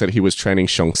explains that he was training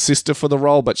Shang's sister for the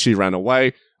role, but she ran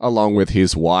away along with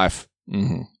his wife.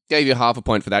 Mm-hmm. Gave you half a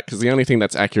point for that, because the only thing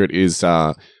that's accurate is,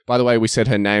 by the way, we said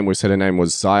her name was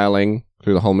Xialing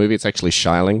through the whole movie. It's actually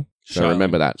Xialing. So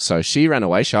remember that. So she ran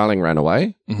away, Xialing ran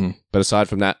away, but aside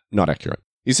from that, not accurate.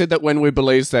 You said that Wenwu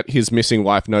believes that his missing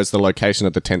wife knows the location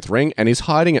of the 10th ring and is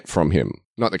hiding it from him.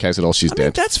 Not the case at all. She's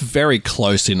dead. That's very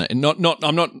close in it. I'm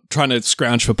not trying to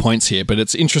scrounge for points here, but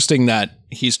it's interesting that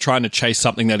he's trying to chase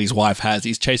something that his wife has.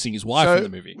 He's chasing his wife in the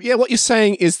movie. Yeah, what you're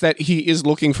saying is that he is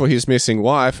looking for his missing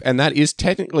wife, and that is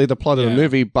technically the plot of the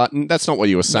movie, but that's not what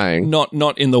you were saying.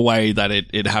 Not in the way that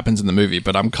it happens in the movie,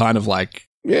 but I'm kind of like...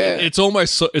 Yeah. It's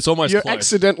almost You're close.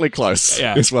 Accidentally close,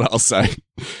 is what I'll say.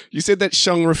 You said that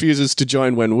Shang refuses to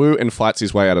join Wenwu and fights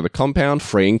his way out of the compound,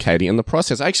 freeing Katie in the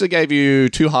process. I actually gave you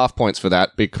 2 half points for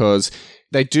that because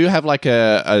they do have like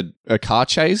a car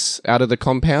chase out of the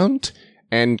compound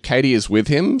and Katie is with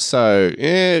him. So,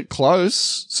 yeah,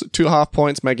 close. So 2 half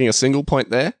points, making a single point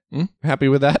there. Happy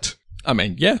with that? I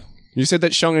mean, yeah. You said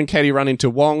that Shang and Katie run into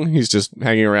Wong. He's just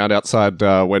hanging around outside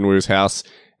Wenwu's house.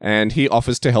 And he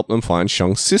offers to help them find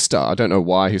Shang's sister. I don't know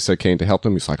why he's so keen to help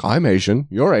them. He's like, I'm Asian,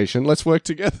 you're Asian, let's work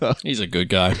together. He's a good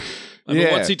guy. I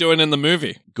mean, what's he doing in the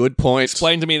movie? Good point.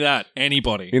 Explain to me that.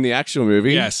 Anybody. In the actual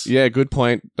movie? Yes. Yeah, good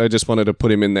point. They just wanted to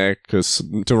put him in there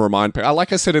to remind people,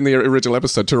 like I said in the original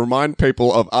episode, to remind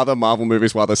people of other Marvel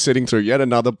movies while they're sitting through yet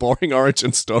another boring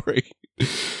origin story.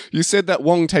 You said that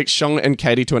Wong takes Shang and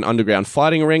Katie to an underground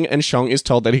fighting ring, and Shang is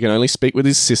told that he can only speak with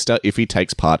his sister if he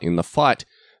takes part in the fight.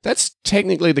 That's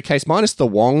technically the case, minus the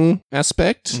Wong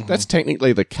aspect. Mm-hmm. That's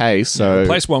technically the case. So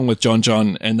replace Wong with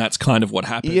John, and that's kind of what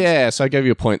happens. Yeah, so I gave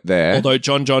you a point there. Although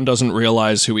John doesn't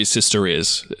realize who his sister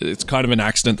is. It's kind of an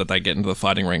accident that they get into the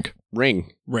fighting rink.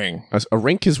 Ring. A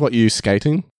rink is what you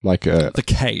skating? Like the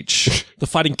cage. The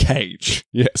fighting cage.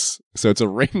 Yes. So it's a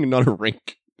ring, not a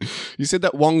rink. You said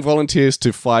that Wong volunteers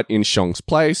to fight in Shang's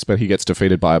place, but he gets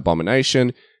defeated by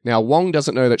Abomination. Now, Wong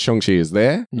doesn't know that Shang-Chi is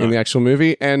there in the actual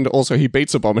movie, and also he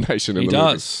beats Abomination in the movie.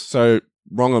 He does. So,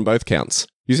 wrong on both counts.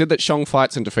 You said that Shang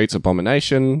fights and defeats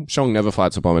Abomination. Shang never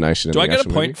fights Abomination in the actual movie. Do I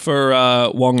get a point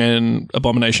for Wong and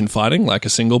Abomination fighting, like a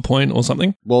single point or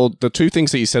something? Well, the 2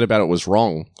 things that you said about it was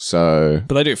wrong, so...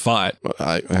 But they do fight.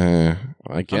 I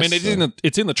guess I mean,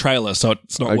 it's in the trailer, so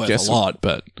it's not worth a lot,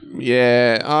 but...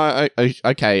 Yeah,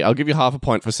 okay, I'll give you half a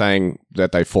point for saying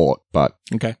that they fought, but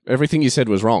everything you said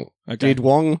was wrong. Okay. Did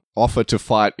Wong offer to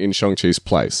fight in Shang-Chi's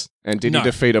place? And did he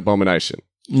defeat Abomination?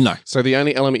 No. So the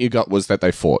only element you got was that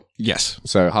they fought? Yes.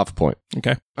 So half a point.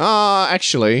 Okay.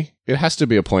 Actually, it has to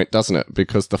be a point, doesn't it?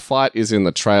 Because the fight is in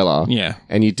the trailer. Yeah.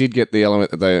 And you did get the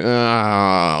element that they...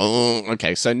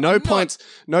 okay, so no points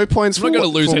for I'm not going to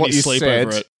lose what any you sleep said.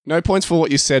 over it. No points for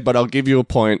what you said, but I'll give you a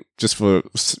point just for,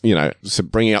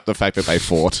 bringing up the fact that they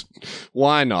fought.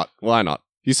 Why not?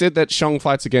 You said that Shang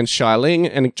fights against Xia Ling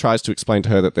and he tries to explain to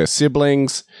her that they're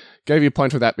siblings. Gave you a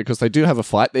point for that because they do have a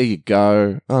fight. There you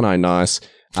go. Oh, no, nice.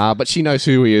 But she knows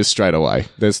who he is straight away.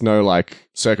 There's no,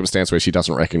 circumstance where she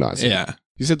doesn't recognize him. Yeah.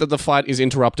 You said that the fight is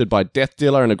interrupted by Death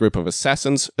Dealer and a group of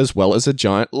assassins, as well as a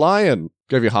giant lion.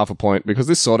 Gave you half a point because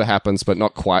this sort of happens, but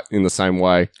not quite in the same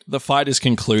way. The fight is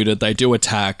concluded. They do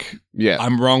attack. Yeah.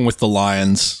 I'm wrong with the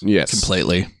lions. Yes.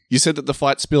 Completely. You said that the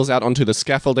fight spills out onto the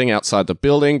scaffolding outside the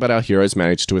building, but our heroes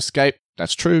manage to escape.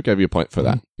 That's true. Gave you a point for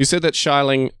that. You said that Xia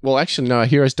Ling... Well, actually, no, our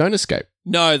heroes don't escape.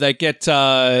 No, they get...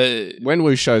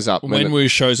 Wenwu shows up.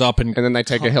 Wenwu shows up and then they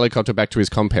take a helicopter back to his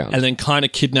compound. and then kind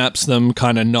of kidnaps them,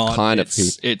 kind of not.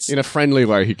 It's in a friendly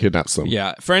way, he kidnaps them.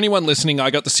 Yeah. For anyone listening,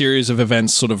 I got the series of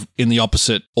events sort of in the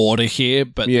opposite order here,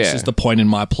 but this is the point in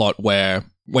my plot where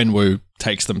Wenwu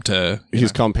takes them to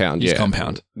his compound. His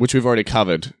compound. Which we've already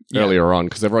covered earlier on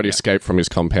because they've already escaped from his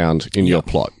compound in your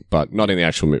plot, but not in the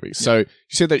actual movie. So you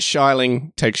said that Xia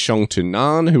Ling takes Shang to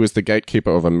Nan, who is the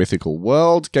gatekeeper of a mythical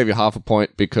world. Gave you half a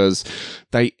point because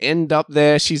they end up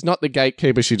there. She's not the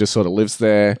gatekeeper. She just sort of lives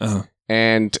there. Uh-huh.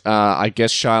 And I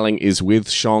guess Xia Ling is with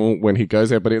Shang when he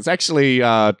goes there, but it's actually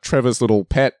Trevor's little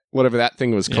pet, whatever that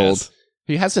thing was called. Yes.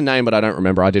 He has a name, but I don't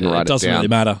remember. I didn't write it down. It doesn't really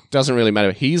matter. Doesn't really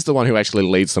matter. He's the one who actually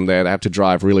leads them there. They have to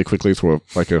drive really quickly through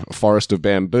a forest of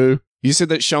bamboo. You said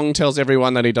that Shang tells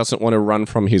everyone that he doesn't want to run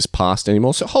from his past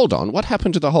anymore. So hold on. What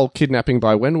happened to the whole kidnapping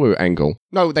by Wenwu angle?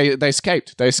 No, they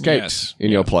escaped. They escaped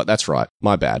in your plot. That's right.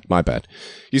 My bad.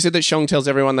 You said that Shang tells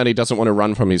everyone that he doesn't want to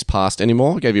run from his past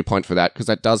anymore. I gave you a point for that because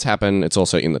that does happen. It's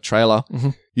also in the trailer. Mm-hmm.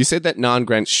 You said that Nan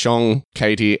grants Shang,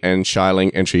 Katie, and Xia Ling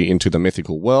entry into the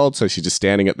mythical world. So she's just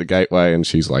standing at the gateway and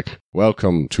she's like,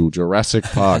 "Welcome to Jurassic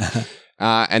Park."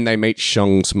 And they meet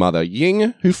Shang's mother,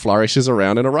 Ying, who flourishes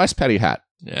around in a rice paddy hat.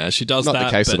 Yeah, she does Not that. the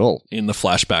case at all. In the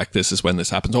flashback, this is when this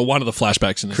happens. Or one of the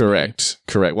flashbacks in this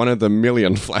Correct. One of the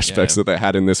million flashbacks that they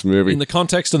had in this movie. In the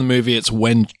context of the movie, it's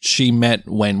when she met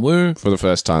Wenwu. For the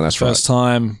first time, that's right. First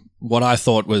time. What I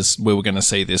thought was we were going to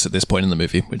see this at this point in the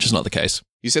movie, which is not the case.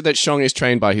 You said that Shang is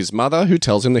trained by his mother, who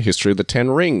tells him the history of the 10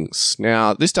 rings.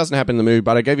 Now, this doesn't happen in the movie,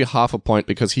 but I gave you half a point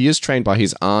because he is trained by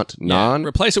his aunt, Nan.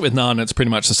 Replace it with Nan, it's pretty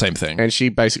much the same thing. And she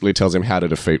basically tells him how to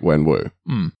defeat Wenwu.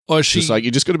 Or she... Just like, you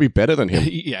just got to be better than him.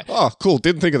 Yeah. Oh, cool.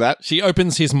 Didn't think of that. She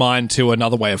opens his mind to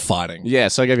another way of fighting. Yeah,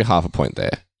 so I gave you half a point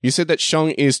there. You said that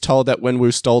Shang is told that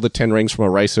Wenwu stole the 10 rings from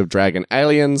a race of dragon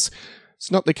aliens. It's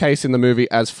not the case in the movie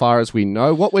as far as we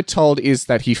know. What we're told is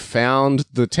that he found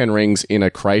the 10 rings in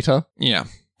a crater. Yeah.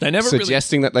 They never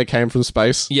suggesting that they came from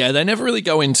space. Yeah, they never really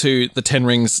go into the 10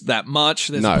 rings that much.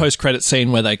 There's a post-credit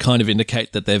scene where they kind of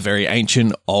indicate that they're very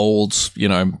ancient, old,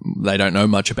 they don't know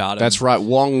much about it. That's right.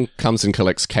 Wong comes and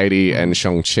collects Katie and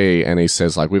Shang-Chi, and he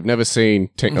says, we've never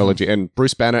seen technology. And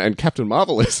Bruce Banner and Captain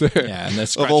Marvel is there. Yeah, and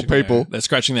they're of all people. They're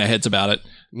scratching their heads about it.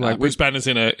 Bruce Banner's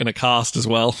in a cast as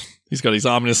well. He's got his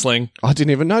arm in a sling. I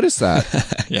didn't even notice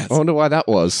that. Yes. I wonder why that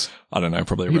was. I don't know,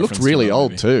 probably a He looked really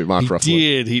old too, Mark Ruffalo.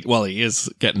 He did. He is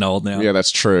getting old now. Yeah,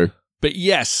 that's true. But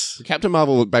yes. Captain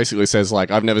Marvel basically says,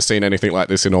 I've never seen anything like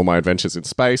this in all my adventures in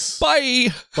space. Bye!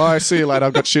 Bye, see you later.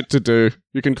 I've got shit to do.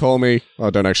 You can call me. I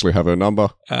don't actually have her number.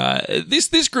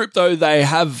 This group, though, they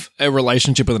have a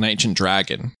relationship with an ancient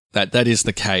dragon. That is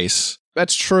the case.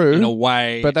 That's true. In a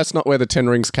way. But that's not where the 10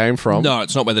 rings came from. No,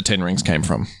 it's not where the 10 rings came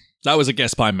from. That was a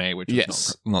guess by me, which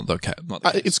is not the case.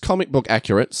 It's comic book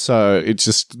accurate, so it's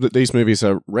just that these movies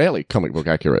are rarely comic book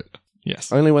accurate.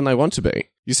 Yes. Only when they want to be.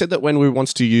 You said that Wenwu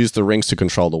wants to use the rings to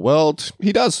control the world.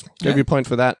 He does. Gave you a point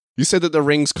for that. You said that the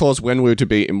rings cause Wenwu to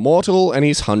be immortal, and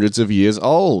he's hundreds of years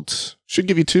old. Should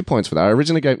give you 2 points for that. I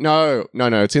originally gave... No,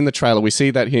 it's in the trailer. We see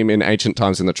that him in ancient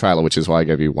times in the trailer, which is why I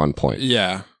gave you 1 point.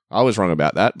 Yeah. I was wrong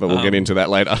about that, but we'll get into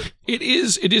that later. It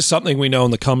is something we know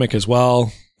in the comic as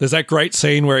well. There's that great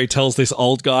scene where he tells this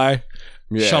old guy,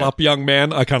 shut up, young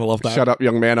man. I kind of love that. Shut up,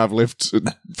 young man. I've lived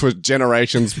for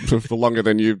generations for longer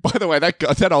than you. By the way,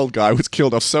 that old guy was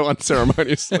killed off so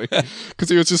unceremoniously because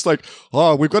he was just like,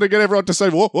 we've got to get everyone to say,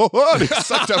 whoa. And he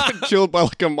sucked up and killed by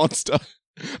like a monster.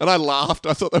 And I laughed.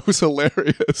 I thought that was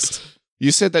hilarious.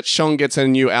 You said that Shang gets a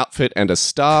new outfit and a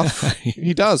staff.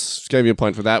 He does. Gave you a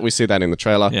point for that. We see that in the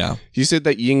trailer. Yeah. You said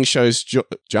that Ying shows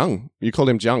Zhang. You called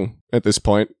him Zhang at this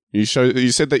point. You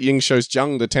said that Ying shows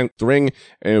Zhang the 10th ring,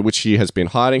 which he has been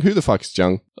hiding. Who the fuck is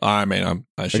Zhang? I mean,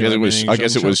 I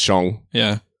guess it was Shang.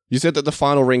 Yeah. You said that the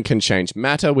final ring can change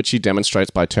matter, which he demonstrates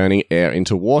by turning air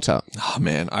into water. Oh,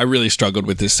 man. I really struggled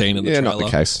with this scene in the Yeah, trailer. not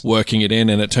the case. Working it in,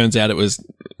 and it turns out it was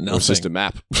nothing. It was just a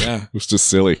map. Yeah. It was just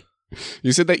silly.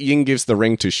 You said that Ying gives the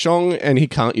ring to Shang, and he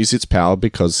can't use its power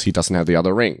because he doesn't have the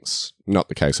other rings. Not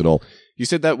the case at all. You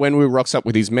said that Wenwu rocks up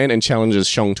with his men and challenges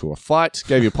Shang to a fight.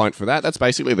 Gave you a point for that. That's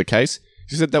basically the case.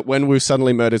 You said that Wenwu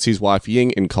suddenly murders his wife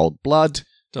Ying in cold blood.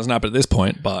 Doesn't happen at this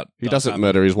point, but... He doesn't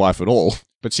murder his wife at all,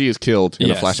 but she is killed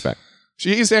in a flashback.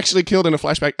 She is actually killed in a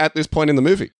flashback at this point in the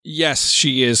movie. Yes,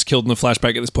 she is killed in a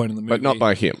flashback at this point in the movie. But not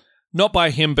by him. Not by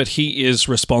him, but he is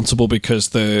responsible because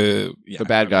the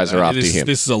bad guys are after him.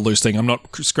 This is a loose thing. I'm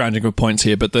not scrounging for points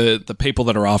here, but the people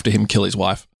that are after him kill his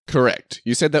wife. Correct.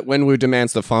 You said that Wenwu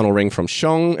demands the final ring from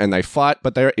Shang, and they fight,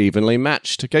 but they're evenly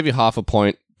matched. Gave you half a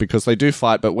point because they do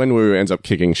fight, but Wenwu ends up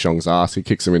kicking Shang's ass. He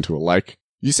kicks him into a lake.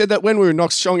 You said that Wenwu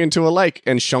knocks Shang into a lake,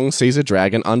 and Shang sees a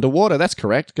dragon underwater. That's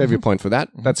correct. Gave you a point for that.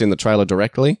 That's in the trailer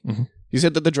directly. You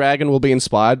said that the dragon will be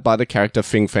inspired by the character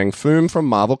Fing Fang Foom from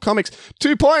Marvel Comics.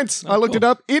 2 points. I looked it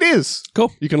up. It is.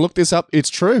 Cool. You can look this up. It's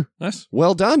true. Nice.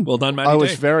 Well done. Well done, Matty D. I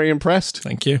was very impressed.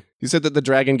 Thank you. You said that the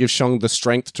dragon gives Shang the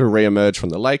strength to re-emerge from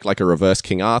the lake, like a reverse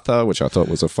King Arthur, which I thought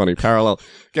was a funny parallel.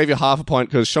 Gave you half a point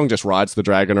because Shang just rides the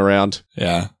dragon around.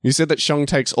 Yeah. You said that Shang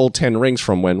takes all 10 rings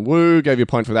from Wenwu. Gave you a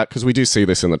point for that because we do see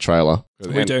this in the trailer.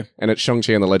 We do. And it's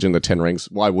Shang-Chi and the Legend of the 10 Rings.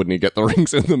 Why wouldn't he get the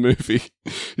rings in the movie?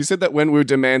 You said that Wenwu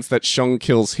demands that Shang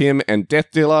kills him and Death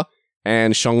Dealer,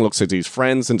 and Shang looks at his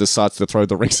friends and decides to throw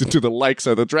the rings into the lake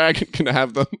so the dragon can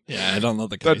have them. Yeah, I don't know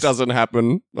the case. That doesn't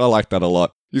happen. I like that a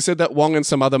lot. You said that Wong and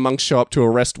some other monks show up to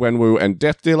arrest Wenwu and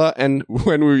Death Dealer, and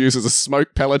Wenwu uses a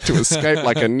smoke pellet to escape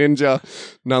like a ninja.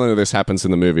 None of this happens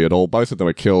in the movie at all. Both of them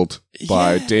are killed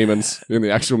by demons in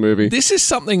the actual movie. This is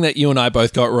something that you and I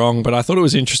both got wrong, but I thought it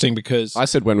was interesting because... I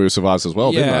said Wenwu survives as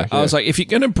well, didn't I? Yeah. I was like, if you're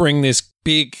going to bring this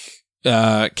big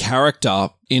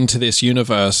character into this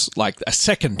universe, like a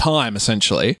second time,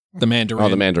 essentially, the Mandarin... Oh,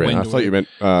 the Mandarin. I thought you meant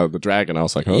the dragon. I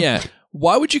was like, oh. Yeah.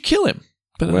 Why would you kill him?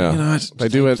 But, well, they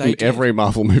do it in every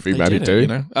Marvel movie, Matty D.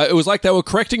 It was like they were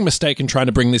correcting a mistake and trying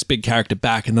to bring this big character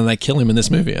back, and then they kill him in this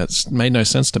movie. It's made no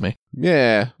sense to me.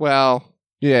 Yeah, well,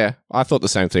 yeah, I thought the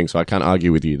same thing, so I can't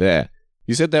argue with you there.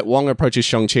 You said that Wong approaches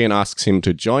Shang-Chi and asks him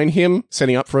to join him,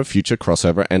 setting up for a future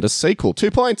crossover and a sequel.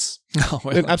 2 points. Oh,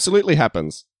 well. It absolutely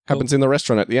happens. Happens in the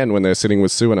restaurant at the end when they're sitting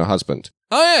with Sue and her husband.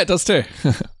 Oh, yeah, it does too.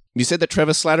 You said that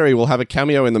Trevor Slattery will have a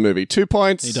cameo in the movie. 2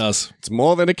 points. He does. It's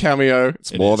more than a cameo.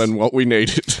 It's more than what we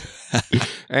needed.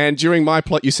 And during my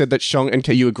plot, you said that Shang and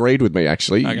Katie, you agreed with me,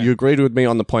 actually. Okay. You agreed with me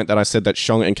on the point that I said that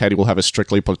Shang and Katie will have a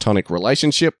strictly platonic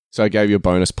relationship. So I gave you a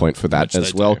bonus point for that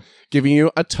as well, giving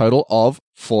you a total of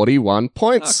 41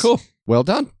 points. Oh, cool. Well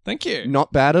done. Thank you.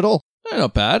 Not bad at all. No,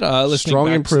 not bad.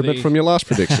 Strong improvement from your last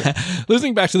prediction.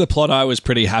 Listening back to the plot, I was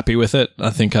pretty happy with it.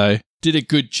 I think I did a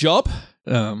good job.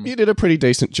 You did a pretty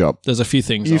decent job. There's a few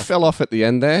things. You fell off at the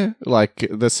end there. Like,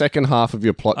 the second half of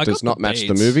your plot does not match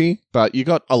the movie, but you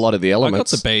got a lot of the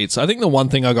elements. I got the beats. I think the one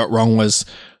thing I got wrong was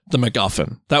the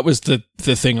MacGuffin. That was the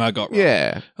thing I got wrong.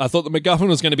 Yeah. I thought the MacGuffin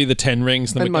was going to be the 10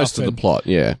 rings. And most of the plot,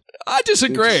 yeah. I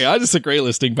disagree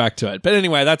listening back to it. But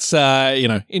anyway, that's,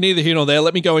 in either here nor there.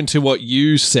 Let me go into what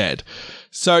you said.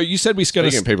 So you said we got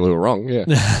to people who are wrong, yeah.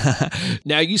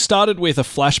 Now, you started with a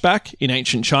flashback in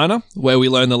ancient China where we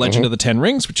learn the legend of the 10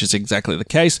 rings, which is exactly the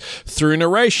case. Through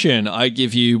narration, I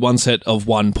give you one set of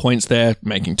 1 points there,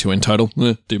 making 2 in total.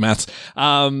 Do maths.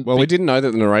 We didn't know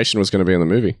that the narration was going to be in the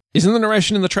movie. Isn't the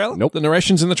narration in the trailer? Nope. The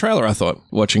narration's in the trailer, I thought,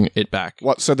 watching it back.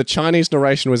 What? So the Chinese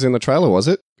narration was in the trailer, was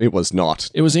it? It was not.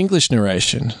 It was English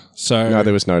narration. So no,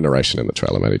 there was no narration in the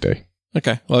trailer, Matty D.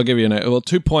 Okay, well, I'll give you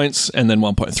 2 points and then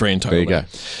 1.3 in total. There you go.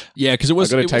 Yeah, because it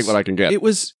was... I've got to take what I can get. It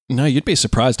was... No, you'd be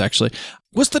surprised, actually.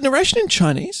 Was the narration in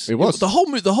Chinese? It was. The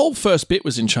whole first bit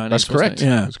was in Chinese. That's correct.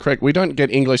 Yeah. That's correct. We don't get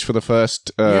English for the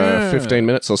first 15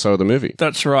 minutes or so of the movie.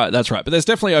 That's right. But there's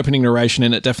definitely opening narration,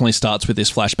 and it definitely starts with this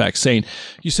flashback scene.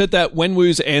 You said that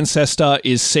Wenwu's ancestor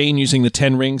is seen using the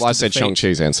 10 rings. Well, I said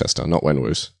Shang-Chi's ancestor, not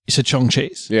Wenwu's. You said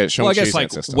Shang-Chi's? Yeah, Shang-Chi's I guess,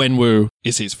 ancestor. Wenwu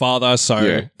is his father,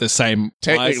 so the same...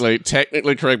 Technically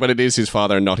correct, but it is his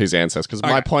father and not his ancestor, because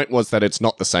my point was that it's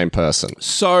not the same person.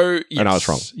 So... Yes. And I was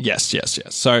wrong. Yes.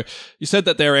 So you said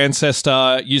that their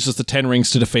ancestor uses the 10 rings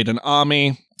to defeat an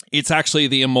army. It's actually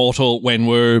the immortal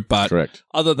Wenwu, but correct.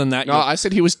 Other than that... No, I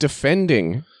said he was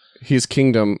defending his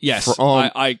kingdom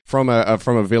from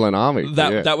a villain army.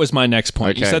 That was my next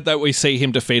point. Okay. You said that we see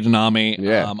him defeat an army.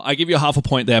 Yeah. I give you half a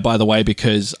point there, by the way,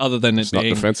 because other than it's not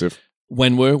defensive.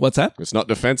 Wenwu, what's that? It's not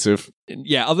defensive.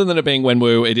 Yeah, other than it being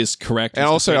Wenwu, it is correct. And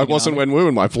also, it wasn't Wenwu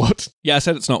in my plot. Yeah, I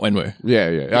said it's not Wenwu.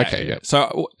 Yeah. Okay, yeah.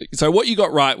 So what you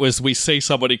got right was we see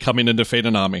somebody come in and defeat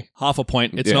an army. Half a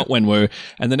point. It's not Wenwu.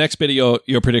 And the next bit of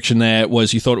your prediction there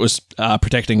was you thought it was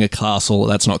protecting a castle.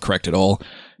 That's not correct at all.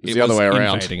 It's the other way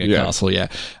around. Invading a castle,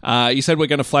 yeah. You said we're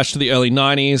going to flash to the early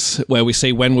 90s, where we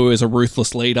see Wenwu as a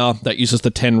ruthless leader that uses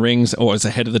the 10 Rings, or as the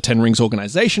head of the 10 Rings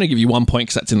organization. I give you 1 point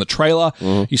because that's in the trailer.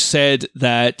 You said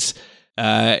that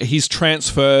he's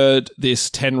transferred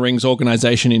this 10 Rings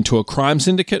organization into a crime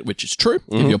syndicate, which is true.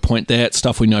 Give you a point there. It's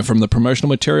stuff we know from the promotional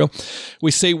material.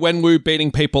 We see Wenwu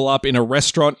beating people up in a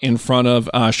restaurant in front of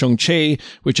Shang-Chi,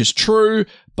 which is true,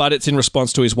 but it's in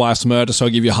response to his wife's murder, so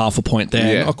I'll give you half a point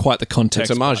there. Yeah. Not quite the context.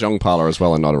 It's a mahjong parlor as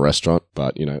well and not a restaurant,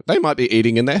 but, they might be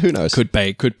eating in there. Who knows? Could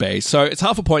be. So it's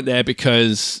half a point there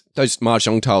because... Those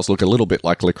mahjong tiles look a little bit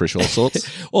like licorice all sorts.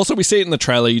 Also, we see it in the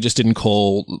trailer. You just didn't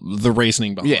call the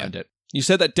reasoning behind it. You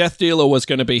said that Death Dealer was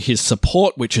going to be his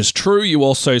support, which is true. You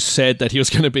also said that he was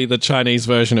going to be the Chinese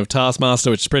version of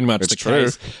Taskmaster, which is pretty much the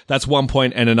case. That's 1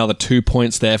 point and another 2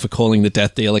 points there for calling the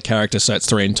Death Dealer character, so it's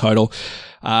 3 in total.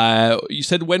 You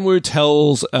said Wenwu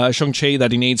tells Shang-Chi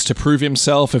that he needs to prove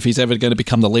himself if he's ever going to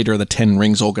become the leader of the 10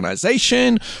 Rings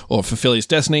organization or fulfill his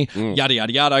destiny. Yada,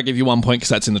 yada, yada. I give you 1 point because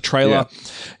that's in the trailer.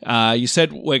 Yeah. You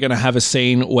said we're going to have a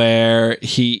scene where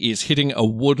he is hitting a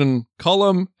wooden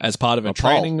column as part of a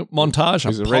training montage.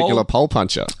 He's a regular pole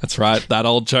puncher. That's right. That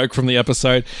old joke from the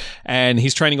episode. And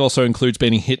his training also includes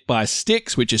being hit by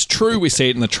sticks, which is true. We see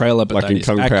it in the trailer, but like that in is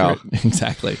Kung accurate. Pao.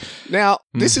 Exactly. Now,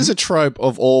 this is a trope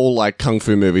of all Kung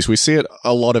Fu movies. We see it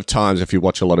a lot of times if you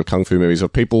watch a lot of Kung Fu movies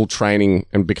of people training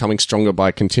and becoming stronger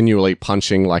by continually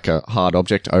punching like a hard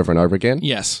object over and over again.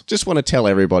 Yes. Just want to tell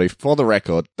everybody, for the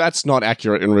record, that's not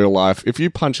accurate in real life. If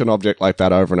you punch an object like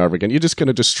that over and over again, you're just going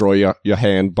to destroy your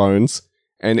hand bones.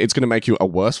 And it's going to make you a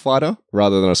worse fighter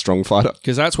rather than a strong fighter.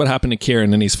 Because that's what happened to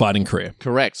Kieran in his fighting career.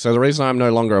 Correct. So the reason I'm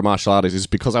no longer a martial artist is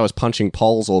because I was punching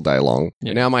poles all day long. Yeah.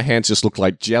 And now my hands just look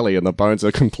like jelly and the bones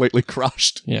are completely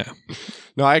crushed. Yeah.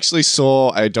 No, I actually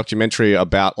saw a documentary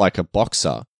about a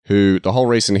boxer who the whole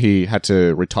reason he had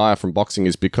to retire from boxing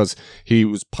is because he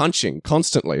was punching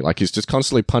constantly. He's just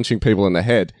constantly punching people in the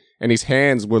head. And his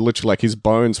hands were literally his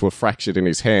bones were fractured in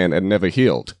his hand and never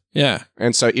healed. Yeah.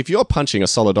 And so if you're punching a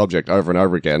solid object over and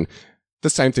over again, the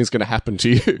same thing's going to happen to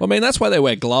you. Well, I mean, that's why they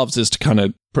wear gloves, is to kind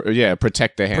of...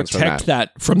 protect their hands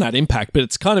from that impact. But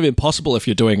it's kind of impossible if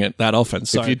you're doing it that often.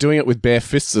 So if you're doing it with bare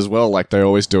fists as well, like they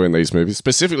always do in these movies,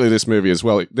 specifically this movie as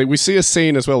well. We see a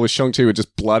scene as well with Shang-Chi with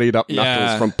just bloodied up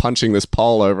knuckles from punching this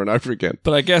pole over and over again.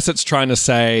 But I guess it's trying to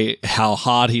say how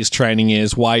hard his training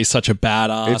is, why he's such a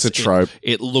badass. It's a trope.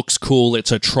 It looks cool.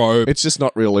 It's a trope. It's just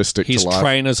not realistic to life. His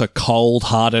trainers are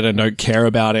cold-hearted and don't care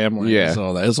about him. There's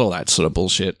all that sort of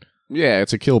bullshit. Yeah,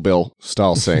 it's a Kill Bill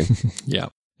style scene. Yeah.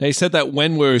 They said that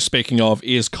Wenwu, speaking of,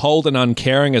 is cold and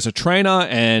uncaring as a trainer,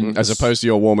 and as opposed to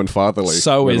your warm and fatherly.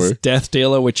 So Wenwu. is Death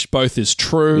Dealer, which both is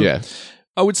true. Yeah.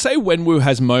 I would say Wenwu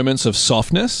has moments of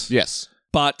softness. Yes.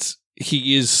 But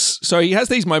he has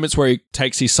these moments where he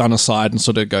takes his son aside and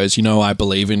sort of goes, I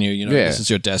believe in you. This is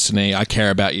your destiny. I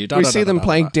care about you. We see them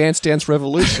playing Dance Dance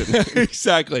Revolution.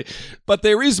 Exactly. But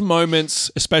there is moments,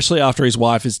 especially after his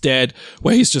wife is dead,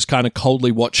 where he's just kind of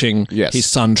coldly watching his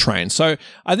son train. So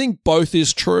I think both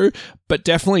is true, but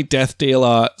definitely Death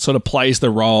Dealer sort of plays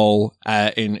the role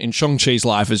in Shang-Chi's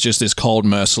life as just this cold,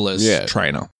 merciless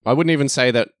trainer. I wouldn't even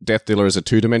say that Death Dealer is a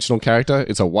two-dimensional character.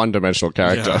 It's a one-dimensional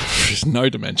character. There's no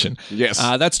dimension. Yes.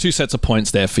 That's 2 sets of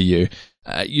points there for you.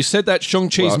 You said that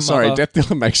Shang-Chi's mother... Sorry, Death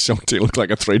Dealer makes Shang-Chi look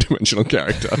like a 3-dimensional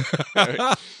character.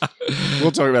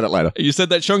 We'll talk about it later. You said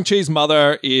that Shang-Chi's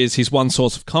mother is his one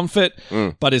source of comfort,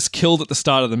 but is killed at the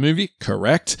start of the movie.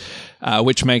 Correct.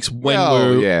 Which makes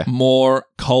Wenwu more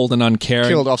cold and uncaring.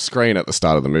 Killed off screen at the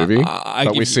start of the movie,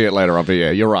 but we see it later on. But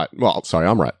yeah, you're right. Well, sorry,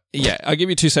 I'm right. Yeah, I'll give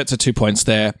you 2 sets of 2 points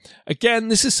there. Again,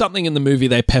 this is something in the movie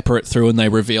they pepper it through and they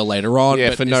reveal later on. Yeah,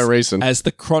 but for no reason. As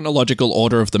the chronological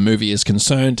order of the movie is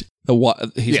concerned,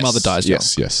 his mother dies young.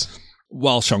 Yes.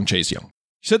 While Shang-Chi's young.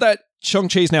 You said that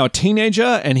Shang-Chi is now a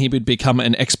teenager and he would become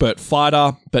an expert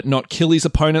fighter, but not kill his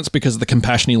opponents because of the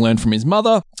compassion he learned from his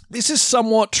mother. This is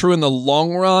somewhat true in the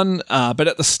long run, but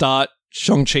at the start,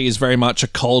 Shang-Chi is very much a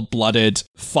cold-blooded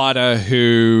fighter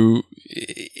who,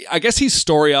 I guess his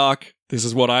story arc, this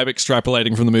is what I'm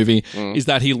extrapolating from the movie, is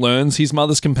that he learns his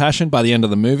mother's compassion by the end of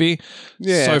the movie.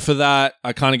 Yeah. So for that,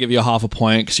 I kind of give you a half a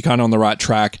point because you're kind of on the right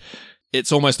track.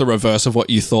 it's almost the reverse of what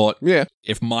you thought. Yeah.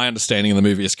 If my understanding of the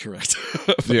movie is correct.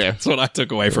 Yeah. That's what I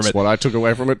took away from it. That's what I took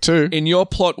away from it too. In your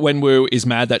plot, Wenwu is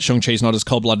mad that Shang-Chi's not as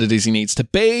cold-blooded as he needs to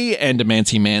be and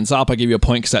demands he mans up. I give you a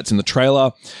point because that's in the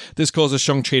trailer. This causes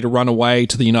Shang-Chi to run away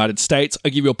to the United States. I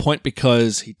give you a point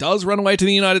because he does run away to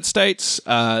the United States.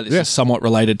 This is somewhat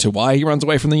related to why he runs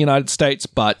away from the United States,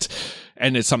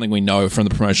 and it's something we know from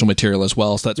the promotional material as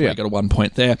well, so that's why you got a 1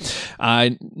 point there.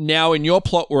 Now, in your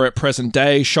plot, we're at present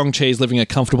day. Shang-Chi is living a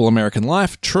comfortable American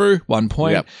life. True, 1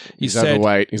 point. Yep. He's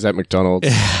overweight. He's at McDonald's.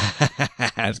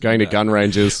 He's going to gun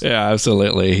ranges. Yeah,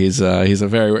 absolutely. He's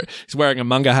wearing a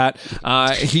manga hat.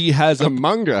 He has a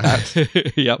manga hat.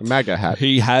 Yep, MAGA hat.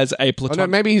 He has a platonic. Oh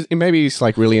no, maybe he's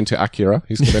like really into Akira.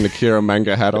 He's got an Akira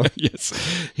manga hat on. Yes,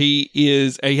 he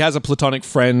has a platonic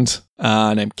friend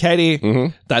named Katie.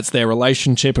 Mm-hmm. That's their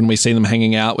relationship, and we see them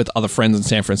hanging out with other friends in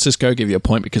San Francisco. Give you a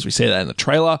point because we see that in the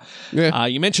trailer. Yeah.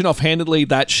 You mentioned offhandedly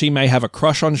that she may have a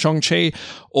crush on Shang-Chi,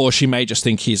 or she may just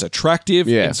think he's attractive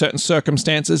in certain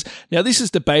circumstances. Now, this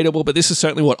is debatable, but this is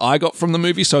certainly what I got from the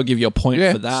movie, so I'll give you a point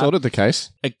for that. Sort of the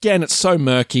case. Again, it's so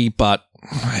murky, but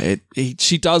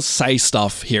she does say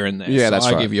stuff here and there. Yeah, so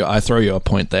that's right. I throw you a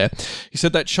point there. You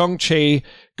said that Shang-Chi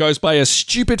goes by a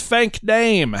stupid fake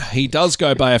name. He does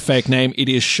go by a fake name. It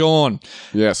is Sean.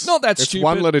 Yes. Not that it's stupid.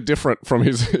 One letter different from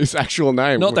his actual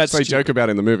name. Not that they joke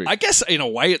about in the movie. I guess in a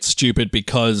way it's stupid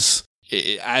because,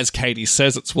 as Katie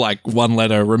says, it's like one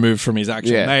letter removed from his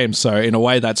actual name. So in a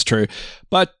way that's true.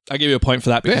 But I give you a point for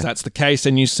that because that's the case.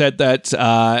 And you said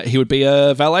that he would be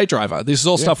a valet driver. This is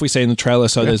all stuff we see in the trailer,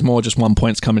 so there's more just 1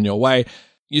 points coming your way.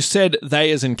 You said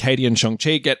they, as in Katie and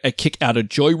Shang-Chi, get a kick out of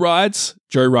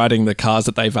joyriding the cars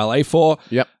that they valet for,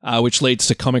 which leads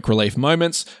to comic relief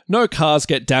moments. No cars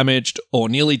get damaged or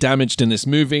nearly damaged in this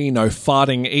movie. No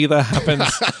farting either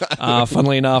happens,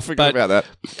 funnily enough. Forgot about that.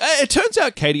 It turns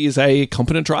out Katie is a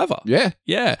competent driver. Yeah.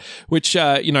 Yeah. Which,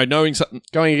 knowing something...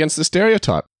 Going against the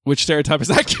stereotype. Which stereotype is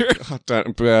accurate?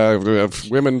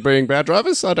 Women being bad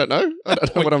drivers? I don't know. I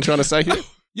don't know what I'm trying to say here.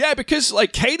 Yeah, because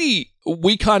like Katie,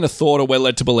 we kind of thought or we're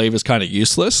led to believe is kind of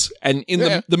useless. And in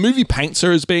the movie paints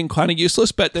her as being kind of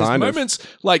useless, but there's moments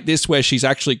like this where she's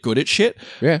actually good at shit.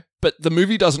 Yeah. But the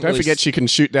movie doesn't Don't forget she can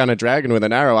shoot down a dragon with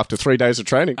an arrow after 3 days of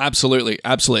training. Absolutely.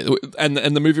 And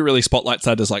the movie really spotlights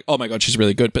that as like, oh my God, she's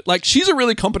really good. But like she's a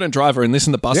really competent driver in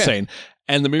the bus scene.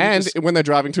 And the movie when they're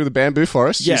driving through the bamboo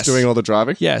forest, she's doing all the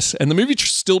driving. Yes. And the movie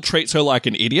still treats her like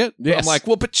an idiot. Yes. I'm like,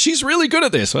 well, but she's really good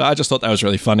at this. I just thought that was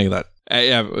really funny that,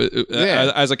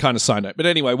 as a kind of side note. But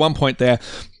anyway, 1 point there.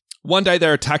 One day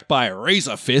they're attacked by a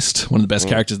Razor Fist, one of the best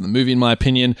characters in the movie, in my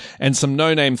opinion, and some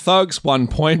no-name thugs. 1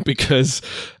 point because...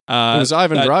 it was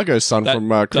Ivan Drago's son from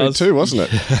Creed 2, wasn't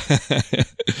it?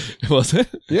 Was it?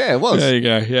 Yeah, it was. There you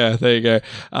go. Yeah, there you go.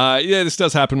 This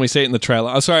does happen. We see it in the trailer.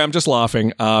 I'm sorry, I'm just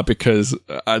laughing because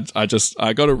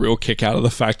I got a real kick out of the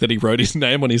fact that he wrote his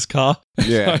name on his car.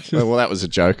 Yeah, well, that was a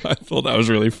joke. I thought that was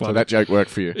really funny. So that joke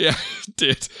worked for you. Yeah, it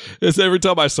did. It's every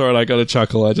time I saw it, I got a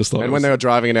chuckle. I just thought. And when they were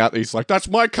driving it out, he's like, "That's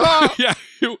my car." Yeah.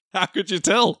 How could you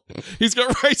tell? He's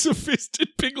got Razor Fist in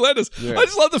big letters. Yeah. I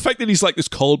just love the fact that he's like this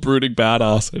cold, brooding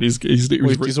badass, and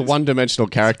he's a one-dimensional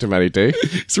character, Matty D.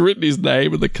 He's written his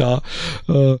name in the car.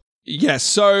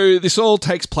 So this all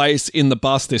takes place in the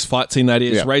bus, this fight scene that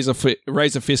is. Yeah.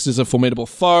 Razor Fist is a formidable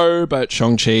foe, but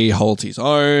Shang-Chi holds his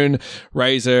own.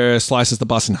 Razor slices the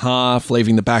bus in half,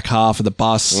 leaving the back half of the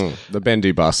bus. The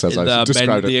bendy bus, as I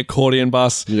described it. The accordion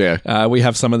bus. Yeah. We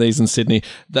have some of these in Sydney.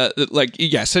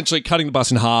 Essentially cutting the bus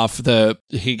in half.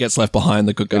 He gets left behind,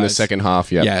 the good guys. In the second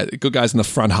half, yeah. Yeah, the good guys in the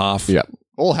front half. Yeah.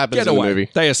 All happens in the movie.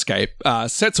 They escape.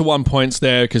 Sets of 1 points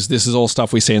there because this is all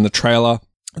stuff we see in the trailer.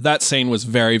 That scene was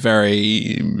very,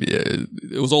 very...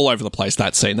 it was all over the place,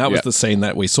 that scene. That was the scene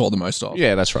that we saw the most of.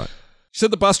 Yeah, that's right. You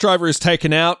said the bus driver is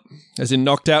taken out, as in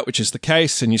knocked out, which is the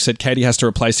case, and you said Katie has to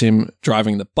replace him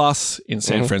driving the bus in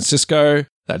San Francisco.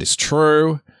 That is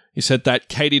true. You said that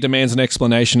Katie demands an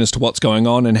explanation as to what's going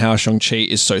on and how Shang-Chi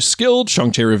is so skilled.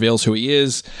 Shang-Chi reveals who he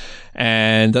is,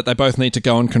 and that they both need to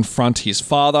go and confront his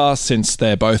father since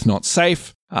they're both not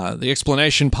safe. The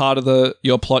explanation part of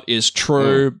your plot is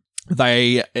true.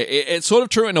 It's sort of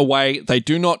true in a way. They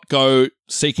do not go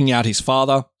seeking out his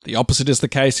father. The opposite is the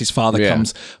case. His father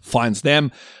comes, finds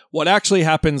them. What actually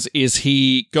happens is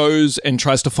he goes and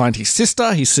tries to find his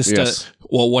sister. His sister,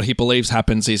 well, what he believes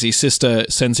happens is his sister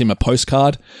sends him a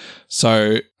postcard.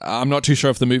 So I'm not too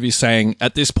sure if the movie's saying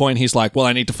at this point he's like, well,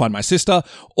 I need to find my sister,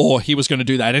 or he was going to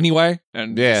do that anyway.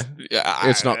 And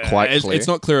it's not quite clear. It's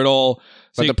not clear at all.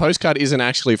 But the postcard isn't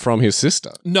actually from his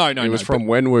sister. No. It was from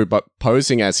Wenwu, but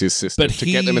posing as his sister to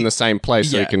get them in the same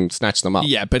place so he can snatch them up.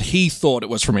 Yeah, but he thought it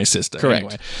was from his sister.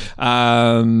 Correct.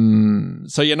 Anyway.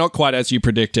 So you're not quite as you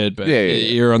predicted, but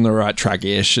you're on the right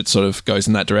track-ish. It sort of goes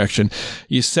in that direction.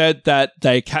 You said that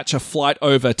they catch a flight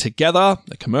over together,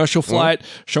 a commercial flight.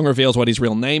 Shang reveals what his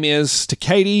real name is to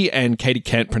Katie, and Katie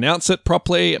can't pronounce it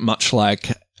properly, much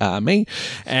like me,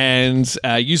 and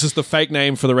uses the fake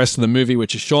name for the rest of the movie,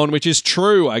 which is Sean, which is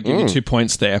true. I give you 2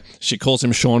 points there. She calls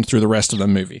him Sean through the rest of the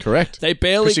movie. Correct. They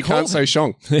barely she can't say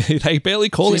Sean. They barely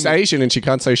call him. She's Asian and she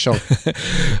can't say Sean.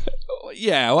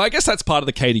 Yeah, well, I guess that's part of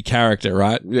the Katie character,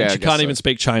 right? Yeah, and she can't even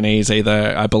speak Chinese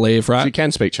either, I believe, right? She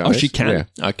can speak Chinese. Oh, she can?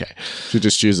 Yeah. Okay. She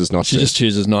just chooses not to. She just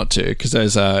chooses not to, because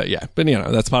there's but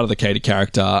that's part of the Katie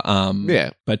character.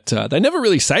 But they never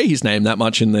really say his name that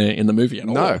much in the movie at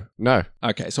all. No.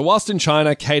 Okay, so whilst in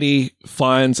China, Katie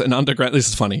finds an underground... This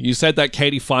is funny. You said that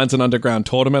Katie finds an underground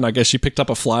tournament. I guess she picked up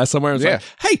a flyer somewhere and was like,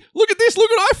 hey, look at this. Look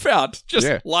what I found. Just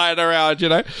lying around,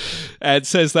 and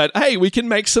says that, hey, we can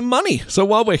make some money. So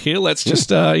while we're here, let's just,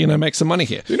 make some money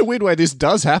here. In a weird way, this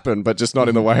does happen, but just not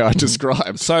in the way I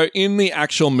described. So in the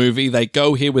actual movie, they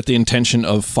go here with the intention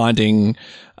of finding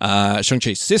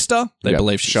Shang-Chi's sister. They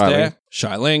believe she's there.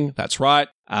 Xialing, that's right.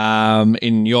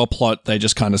 In your plot, they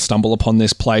just kind of stumble upon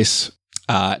this place.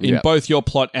 In both your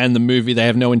plot and the movie, they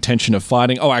have no intention of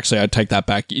fighting. Oh, actually, I'd take that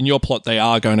back. In your plot, they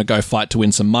are going to go fight to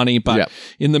win some money. But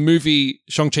in the movie,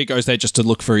 Shang-Chi goes there just to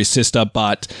look for his sister,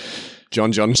 but...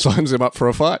 John signs him up for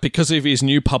a fight. Because of his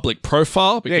new public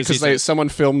profile. Because someone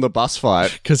filmed the bus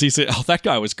fight. Because he said, that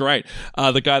guy was great.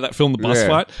 The guy that filmed the bus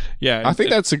fight. Yeah. I think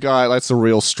that's a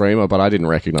real streamer, but I didn't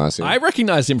recognize him. I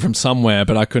recognized him from somewhere,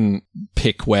 but I couldn't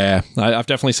pick where. I've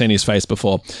definitely seen his face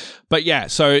before. But yeah,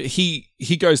 so he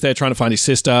goes there trying to find his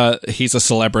sister. He's a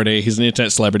celebrity. He's an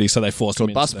internet celebrity, so they forced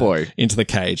him into the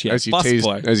cage. Yeah, as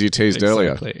you teased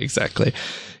earlier. Exactly.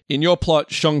 In your plot,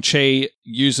 Shang-Chi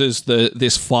uses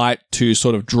this fight to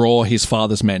sort of draw his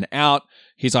father's men out.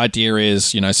 His idea is,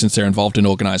 since they're involved in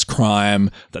organized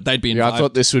crime, that they'd be involved. Yeah, I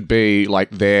thought this would be like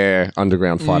their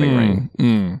underground fighting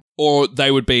ring. Or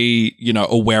they would be,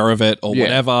 aware of it or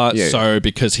whatever. Yeah. So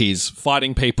because he's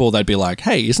fighting people, they'd be like,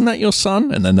 hey, isn't that your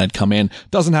son? And then they'd come in.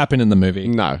 Doesn't happen in the movie.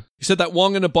 No. You said that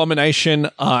Wong and Abomination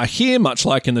are here, much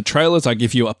like in the trailers. I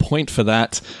give you a point for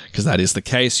that, because that is the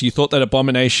case. You thought that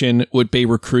Abomination would be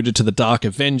recruited to the Dark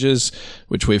Avengers,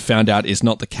 which we've found out is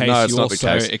not the case. No, it's not the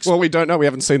case. Well, we don't know. We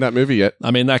haven't seen that movie yet.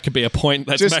 I mean, that could be a point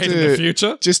that's made in the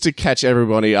future. Just to catch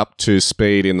everybody up to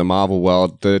speed in the Marvel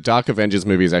world, the Dark Avengers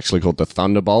movie is actually called The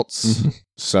Thunderbolts. Mm-hmm.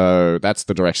 So that's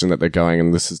the direction that they're going,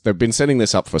 and they've been setting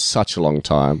this up for such a long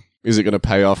time. Is it going to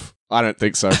pay off? I don't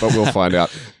think so, but we'll find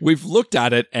out. We've looked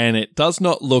at it, and it does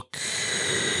not look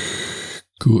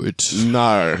good.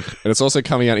 No. And it's also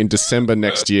coming out in December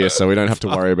next year, so we don't have to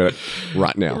worry about it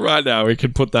right now. Right now, we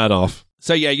can put that off.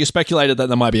 So yeah, you speculated that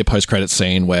there might be a post-credit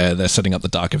scene where they're setting up the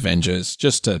Dark Avengers.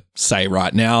 Just to say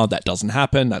right now, that doesn't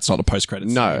happen. That's not a post-credit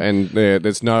scene. No, and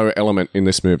there's no element in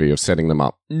this movie of setting them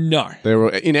up. No. There were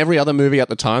in every other movie at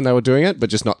the time they were doing it,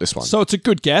 but just not this one. So it's a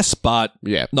good guess, but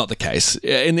not the case.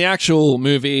 In the actual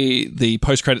movie, the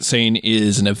post-credit scene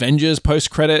is an Avengers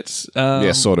post-credit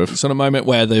sort of moment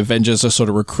where the Avengers are sort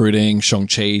of recruiting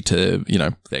Shang-Chi to,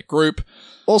 their group.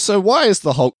 Also, why is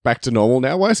the Hulk back to normal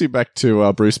now? Why is he back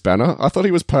to Bruce Banner? I thought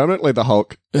he was permanently the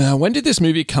Hulk. When did this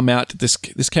movie come out? This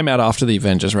came out after the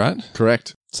Avengers, right?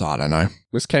 Correct. So I don't know.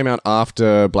 This came out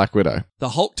after Black Widow. The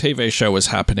Hulk TV show was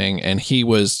happening, and he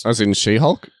was... As in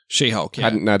She-Hulk? She-Hulk, yeah.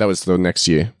 No, that was the next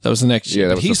year. That was the next year.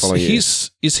 Yeah, that was the following year.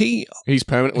 Is he... He's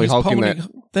permanently Hulk in that...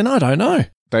 Then I don't know.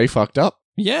 They fucked up?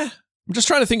 Yeah. I'm just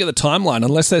trying to think of the timeline,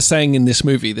 unless they're saying in this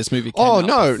movie came out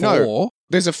before. No.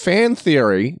 There's a fan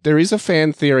theory. There is a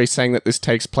fan theory saying that this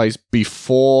takes place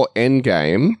before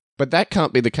Endgame, but that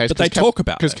can't be the case. But they talk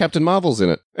about it. Because Captain Marvel's in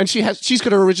it. And she's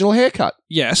got her original haircut.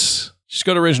 Yes. She's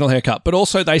got an original haircut. But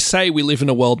also they say we live in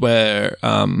a world where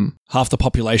half the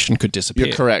population could disappear.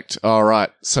 You're correct. All right.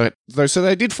 So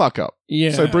they did fuck up.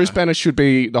 Yeah. So Bruce Banner should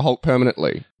be the Hulk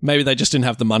permanently. Maybe they just didn't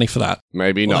have the money for that.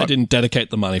 Maybe not. They didn't dedicate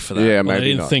the money for that. Yeah, maybe they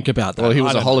didn't not. think about that. Well, he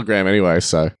was a hologram anyway,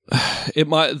 so.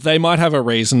 They might have a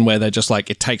reason where they're just like,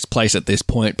 it takes place at this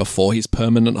point before he's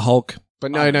permanent Hulk.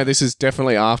 But no, this is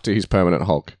definitely after he's permanent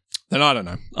Hulk. Then I don't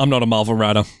know. I'm not a Marvel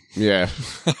writer. Yeah.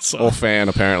 Or fan,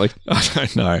 apparently.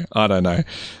 I don't know.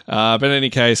 But in any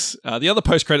case, the other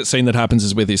post-credit scene that happens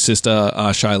is with his sister,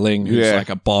 Shai Ling, who's like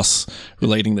a boss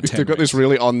relating the 10 They've got this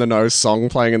really on-the-nose song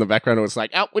playing in the background, and it's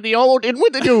like, out with the old, in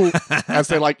with the new, as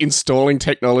they're like installing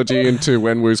technology into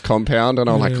Wenwu's compound, and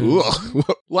I'm like, ugh,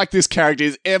 like this character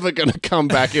is ever going to come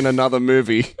back in another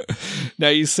movie. Now,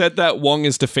 you said that Wong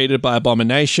is defeated by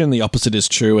Abomination. The opposite is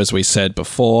true, as we said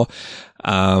before.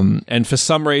 And for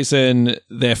some reason,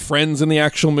 they're friends in the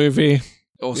actual movie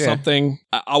or something.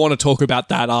 I want to talk about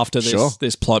that after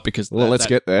this plot because let's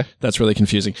get there. That's really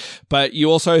confusing. But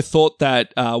you also thought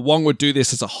that Wong would do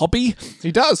this as a hobby.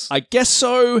 He does. I guess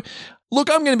so. Look,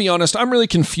 I'm going to be honest. I'm really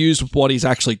confused with what he's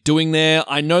actually doing there.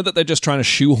 I know that they're just trying to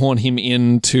shoehorn him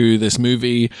into this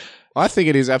movie. I think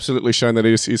it is absolutely shown that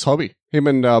it is his hobby. Him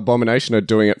and Abomination are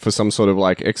doing it for some sort of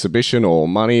like exhibition or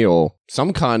money or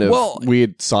some kind of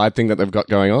weird side thing that they've got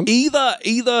going on.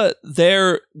 Either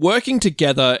they're working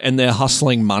together and they're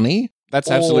hustling money. That's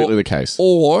absolutely the case.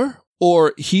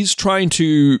 Or he's trying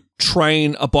to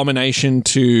train Abomination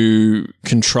to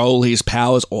control his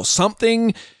powers or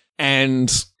something.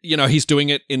 And, you know, he's doing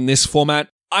it in this format.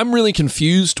 I'm really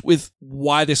confused with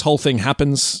why this whole thing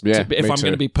happens. Yeah, if I'm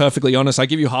going to be perfectly honest, I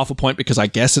give you half a point because I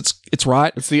guess it's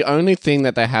right. It's the only thing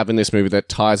that they have in this movie that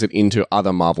ties it into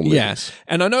other Marvel movies. Yeah,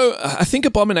 and I think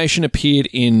Abomination appeared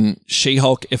in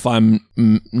She-Hulk. If I'm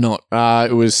not,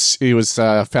 he was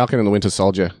Falcon and the Winter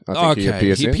Soldier. I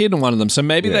think he appeared in one of them. So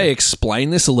maybe they explain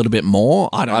this a little bit more.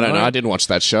 I don't know. I didn't watch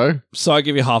that show, so I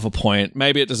give you half a point.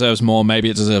 Maybe it deserves more. Maybe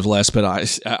it deserves less. But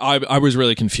I was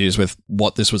really confused with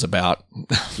what this was about.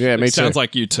 Yeah, me too. Sounds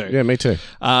like you too. Yeah, me too.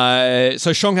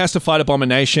 So Shang has to fight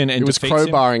Abomination and it was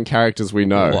crowbarring characters we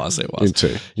know. It was.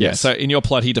 Into. Yeah, so in your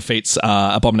plot, he defeats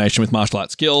Abomination with martial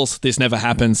arts skills. This never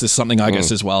happens. This is something I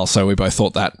guess as well. So we both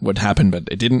thought that would happen, but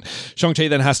it didn't. Shang-Chi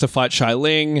then has to fight Shai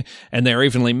Ling, and they're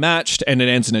evenly matched, and it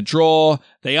ends in a draw.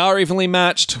 They are evenly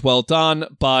matched. Well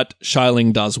done, but Shai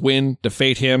Ling does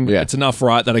defeat him. Yeah. It's enough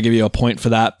right that I give you a point for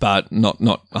that, but not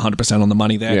 100% on the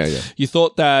money there. Yeah. You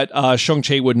thought that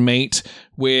Shang-Chi would meet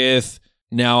with...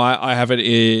 Now, I have it.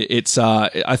 It's.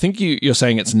 I think you're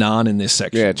saying it's Nan in this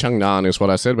section. Yeah, Chung Nan is what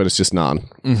I said, but it's just Nan.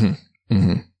 Mm-hmm.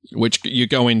 Mm-hmm. Which you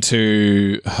go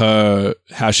into how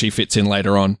she fits in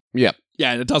later on. Yeah.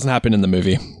 Yeah, and it doesn't happen in the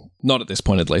movie. Not at this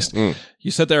point, at least.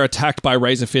 You said they're attacked by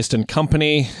Razor Fist and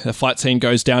company. The fight scene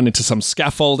goes down into some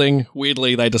scaffolding.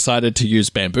 Weirdly, they decided to use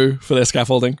bamboo for their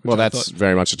scaffolding. Well, that's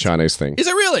very much a Chinese thing. Is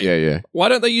it really? Yeah. Why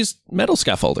don't they use metal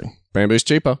scaffolding? Bamboo's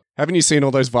cheaper. Haven't you seen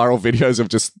all those viral videos of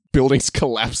just buildings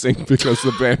collapsing because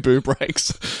the bamboo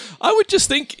breaks? I just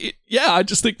think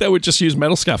they would just use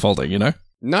metal scaffolding, you know?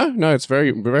 No, it's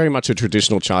very, very much a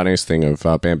traditional Chinese thing of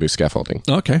bamboo scaffolding.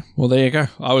 Okay, well, there you go.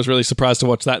 I was really surprised to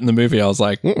watch that in the movie. I was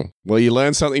like... Well, you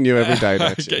learn something new every day,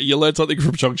 don't you? You learn something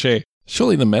from Shang-Chi.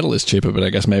 Surely the metal is cheaper, but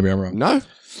I guess maybe I'm wrong. No,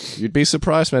 you'd be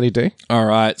surprised, Matty D. All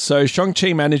right, so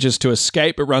Shang-Chi manages to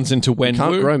escape, but runs into Wenwu.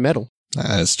 Can't grow metal.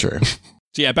 That's true.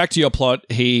 So yeah, back to your plot.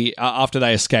 He after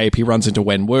they escape, he runs into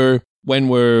Wenwu.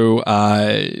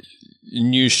 Wenwu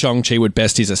knew Shang-Chi would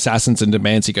best his assassins and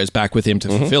demands he goes back with him to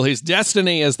fulfill his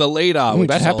destiny as the leader.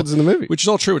 That happens in the movie. Which is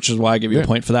all true, which is why I give you a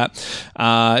point for that.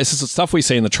 This is stuff we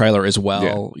see in the trailer as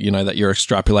well, you know, that you're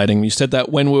extrapolating. You said that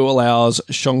Wenwu allows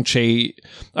Shang-Chi...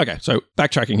 Okay, so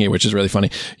backtracking here, which is really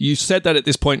funny. You said that at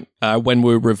this point,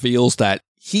 Wenwu reveals that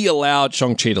he allowed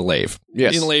Shang-Chi to leave.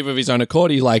 Yes. He didn't leave of his own accord.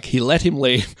 He let him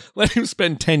leave, let him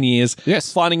spend 10 years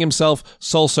finding himself,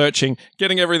 soul-searching,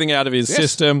 getting everything out of his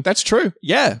system. That's true.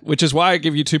 Yeah, which is why I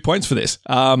give you 2 points for this.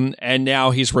 And now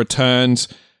he's returned.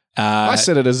 I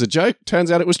said it as a joke.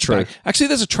 Turns out it was true. Actually,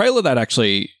 there's a trailer that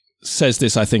actually says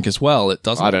this, I think, as well. It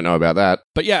doesn't. I don't know about that.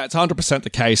 But yeah, it's 100%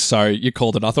 the case, so you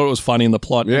called it. I thought it was funny in the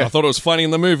plot, and I thought it was funny in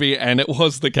the movie, and it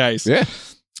was the case. Yeah.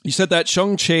 You said that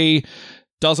Shang-Chi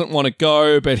doesn't want to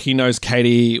go, but he knows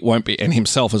Katie won't be, and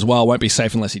himself as well, won't be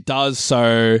safe unless he does.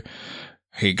 So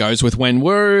he goes with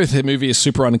Wenwu. The movie is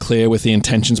super unclear with the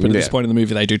intentions, but at this point in the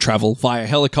movie, they do travel via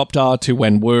helicopter to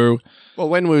Wenwu. Well,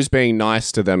 Wenwu's being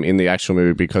nice to them in the actual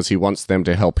movie because he wants them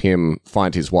to help him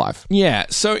find his wife. Yeah,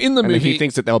 so in the movie... he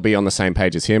thinks that they'll be on the same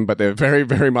page as him, but they're very,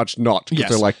 very much not. Because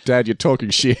they're like, Dad, you're talking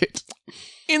shit.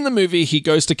 In the movie, he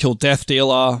goes to kill Death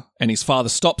Dealer, and his father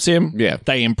stops him. Yeah.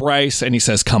 They embrace, and he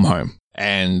says, come home.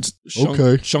 And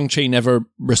Shang-Chi never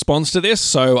responds to this,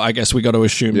 so I guess we got to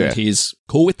assume that he's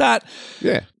cool with that.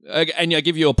 Yeah. And I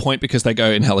give you a point because they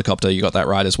go in helicopter. You got that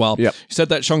right as well. Yep. You said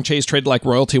that Shang-Chi is treated like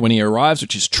royalty when he arrives,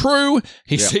 which is true.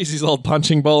 He sees his old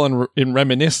punching ball and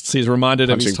reminisces. He's reminded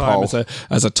of his time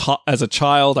as a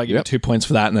child. I give you 2 points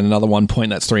for that, and then another 1 point.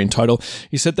 That's 3 in total.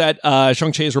 You said that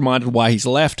Shang-Chi is reminded why he's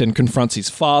left and confronts his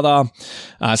father.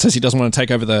 Says he doesn't want to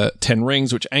take over the 10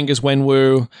 rings, which angers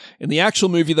Wenwu. In the actual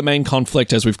movie, the main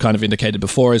conflict, as we've kind of indicated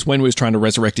before, is Wenwu's trying to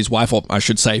resurrect his wife, or I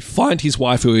should say, find his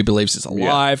wife who he believes is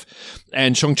alive.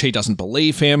 And Shang-Chi doesn't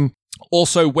believe him.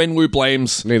 Also, Wenwu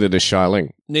blames... Neither does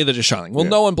Xialing. Well,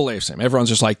 no one believes him. Everyone's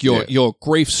just like, you're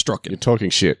grief-struck. You're talking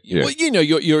shit. Yeah. Well,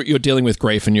 you're dealing with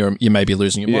grief and you may be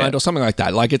losing your mind or something like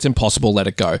that. Like, it's impossible. Let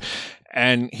it go.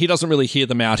 And he doesn't really hear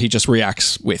them out. He just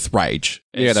reacts with rage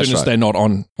as soon as they're not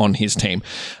on his team.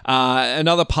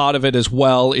 Another part of it as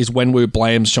well is Wenwu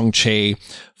blames Shang-Chi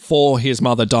for his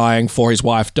mother dying, for his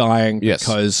wife dying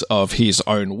because of his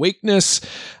own weakness.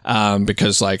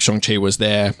 Because like Shang-Chi was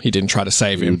there, he didn't try to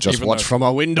save him. Just watch from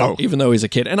a window. Even though he's a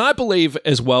kid. And I believe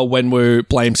as well Wenwu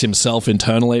blames himself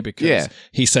internally because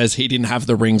he says he didn't have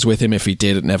the rings with him. If he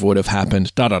did, it never would have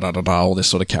happened. All this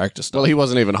sort of character stuff. Well, he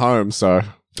wasn't even home, so...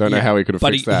 Don't know how he could have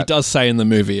fixed that. But he does say in the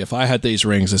movie, if I had these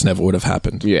rings, this never would have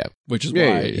happened. Yeah. Which is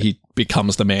why he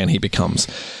becomes the man he becomes.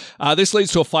 This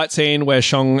leads to a fight scene where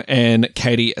Shang and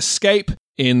Katie escape.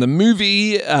 In the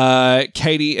movie,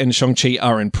 Katie and Shang-Chi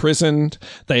are imprisoned.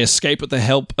 They escape with the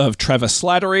help of Trevor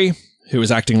Slattery, who is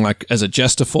acting like as a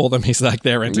jester for them. He's like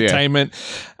their entertainment,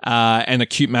 and a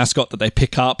cute mascot that they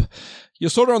pick up. You're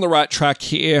sort of on the right track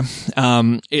here.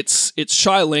 It's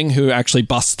Xialing who actually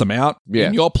busts them out. Yeah.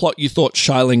 In your plot, you thought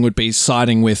Xialing would be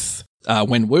siding with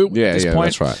Wenwu at this point.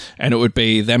 That's right. And it would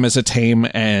be them as a team,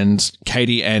 and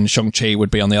Katie and Shang-Chi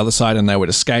would be on the other side, and they would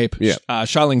escape. Yeah.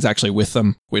 Xialing's actually with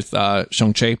them, with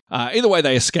Shang-Chi. Either way,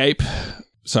 they escape.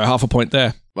 So half a point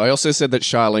there. I also said that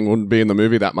Xialing wouldn't be in the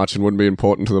movie that much and wouldn't be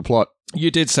important to the plot. You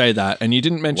did say that, and you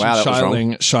didn't mention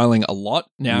Xialing a lot.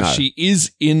 Now, she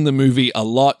is in the movie a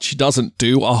lot. She doesn't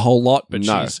do a whole lot, but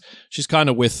she's kind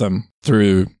of with them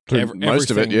through most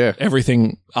of it,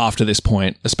 everything after this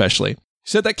point, especially. You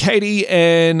said that Katie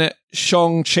and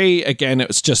Shang-Chi, again, it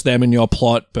was just them in your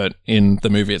plot, but in the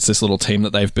movie, it's this little team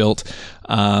that they've built,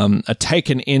 are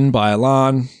taken in by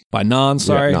Nan.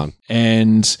 Nan.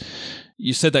 And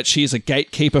you said that she's a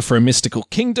gatekeeper for a mystical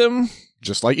kingdom.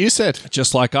 Just like you said.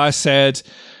 Just like I said.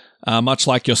 Much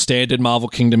like your standard Marvel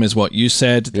Kingdom is what you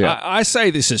said. Yeah. I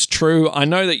say this is true. I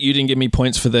know that you didn't give me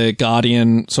points for the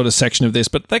Guardian sort of section of this,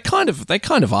 but they kind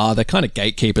of are. They're kind of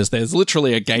gatekeepers. There's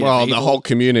literally a gate of evil. The whole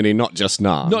community, not just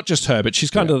Nan. Not just her, but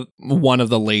she's kind of one of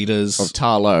the leaders. Of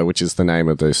Ta Lo, which is the name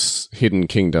of this hidden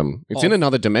kingdom. It's in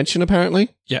another dimension, apparently.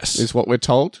 Yes. Is what we're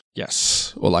told.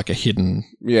 Yes. Or like a hidden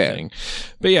thing.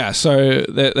 But so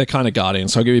they're kind of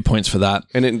guardians, so I'll give you points for that.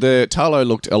 And the Ta Lo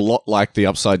looked a lot like the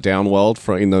Upside Down world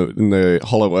in the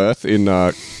Hollow Earth in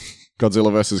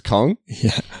Godzilla vs. Kong.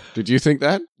 Yeah. Did you think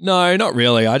that? No, not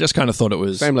really. I just kind of thought it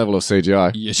was... Same level of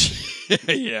CGI.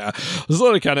 Yeah. It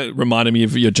sort of kind of reminded me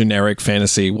of your generic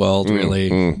fantasy world, really.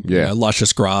 You know,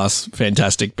 luscious grass,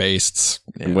 fantastic beasts.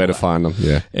 And where to find them.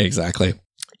 Yeah. Exactly.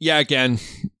 Yeah, again,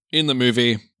 in the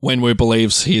movie... Wenwu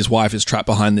believes his wife is trapped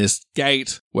behind this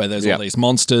gate where there's all these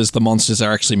monsters. The monsters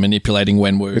are actually manipulating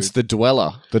Wenwu. It's the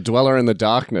Dweller. The Dweller in the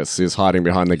darkness is hiding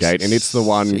behind the gate, and it's the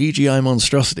one... CGI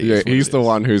monstrosity. Yeah, he's the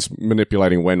one who's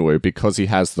manipulating Wenwu because he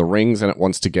has the rings and it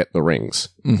wants to get the rings.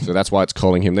 Mm-hmm. So that's why it's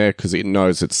calling him there, because it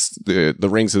knows it's the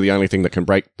rings are the only thing that can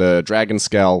break the Dragon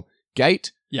Scale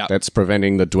gate that's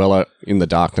preventing the Dweller in the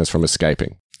darkness from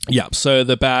escaping. Yeah, so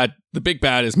the big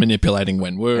bad is manipulating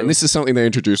Wenwu. And this is something they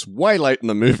introduced way late in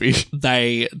the movie.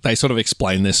 They sort of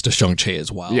explain this to Shang-Chi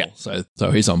as well. Yeah.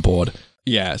 So he's on board.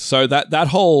 Yeah, so that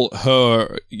whole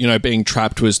her, being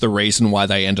trapped was the reason why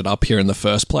they ended up here in the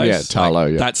first place. Yeah, Ta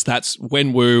Lo, That's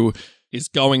Wenwu is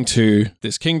going to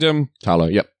this kingdom. Ta Lo,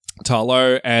 yep. Ta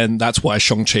Lo, and that's why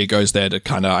Shang-Chi goes there to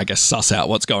kind of, I guess, suss out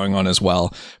what's going on as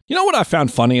well. You know what I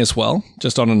found funny as well,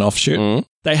 just on an offshoot? Mm.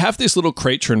 They have this little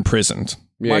creature imprisoned.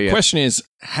 My question is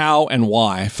how and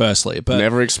why, firstly. But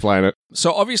never explain it.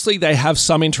 So obviously they have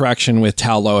some interaction with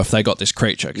Ta Lo if they got this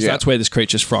creature, because that's where this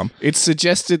creature's from. It's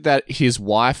suggested that his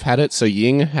wife had it, so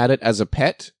Ying had it as a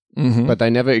pet, but they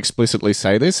never explicitly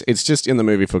say this. It's just in the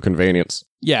movie for convenience.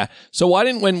 Yeah. So why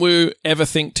didn't Wenwu ever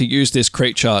think to use this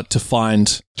creature to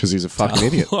find... Because he's a fucking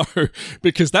idiot.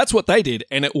 Because that's what they did,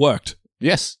 and it worked.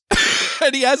 Yes.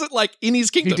 And he has it in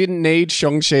his kingdom. He didn't need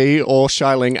Shang-Chi or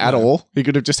Xialing at all. He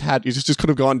could have just could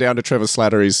have gone down to Trevor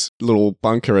Slattery's little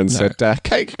bunker and said,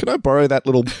 "Kate, can I borrow that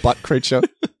little butt creature?"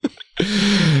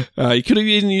 You could have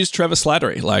even used Trevor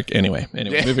Slattery. Anyway,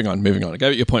 moving on. I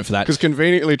gave it your point for that. Because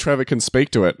conveniently, Trevor can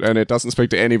speak to it, and it doesn't speak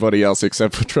to anybody else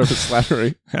except for Trevor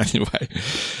Slattery. Anyway,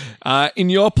 in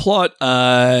your plot,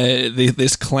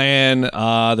 this clan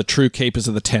are the true keepers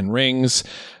of the 10 rings,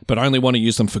 but only want to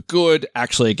use them for good.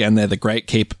 Actually, again, they're the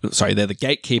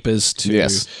gatekeepers to...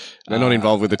 Yes. They're not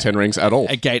involved with the 10 rings at all.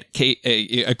 A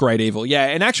great evil. Yeah,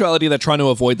 in actuality, they're trying to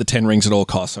avoid the 10 rings at all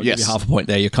costs. So I'll give you half a point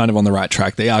there. You're kind of on the right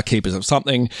track. They are keepers of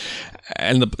something,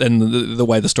 and the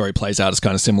way the story plays out is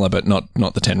kind of similar, but not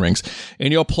the 10 rings.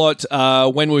 In your plot,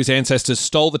 Wenwu's ancestors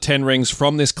stole the 10 rings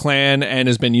from this clan and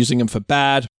has been using them for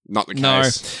bad. Not the case.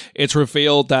 No. It's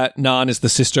revealed that Nan is the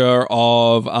sister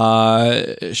of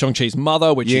Shang-Chi's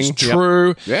mother, which is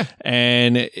true. Yep. Yeah.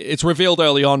 And it's revealed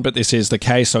early on, but this is the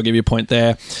case, so I'll give you a point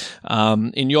there.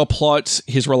 In your plot,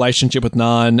 his relationship with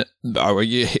Nan,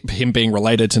 him being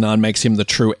related to Nan, makes him the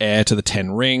true heir to the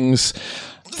 10 rings.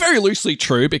 Very loosely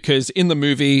true, because in the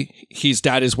movie, his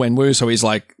dad is Wenwu, so he's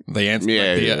like the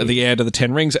heir to the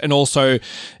 10 rings. And also,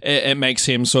 it makes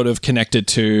him sort of connected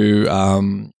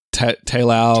to...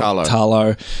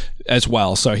 Talo as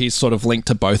well. So he's sort of linked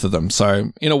to both of them.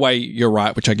 So in a way, you're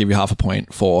right, which I give you half a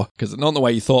point for, because not in the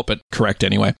way you thought, but correct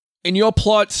anyway. In your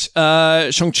plot,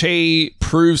 Shang-Chi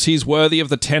proves he's worthy of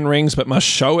the 10 rings, but must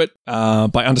show it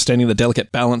by understanding the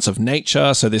delicate balance of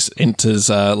nature. So this enters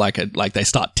like they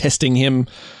start testing him,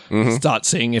 start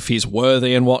seeing if he's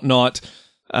worthy and whatnot.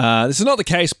 This is not the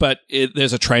case, but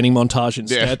there's a training montage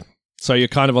instead. Yeah. So you're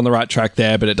kind of on the right track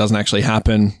there, but it doesn't actually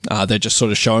happen. They're just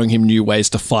sort of showing him new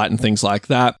ways to fight and things like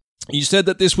that. You said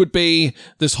that this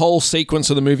whole sequence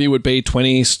of the movie would be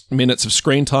 20 minutes of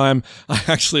screen time. I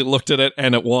actually looked at it,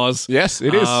 and it was. Yes,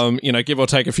 it is. Give or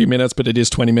take a few minutes, but it is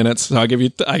 20 minutes. So I give you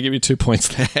 2 points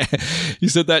there. You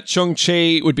said that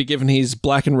Shang-Chi would be given his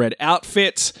black and red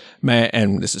outfit,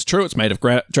 and this is true. It's made of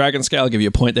dragon scale. I'll give you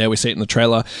a point there. We see it in the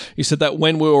trailer. You said that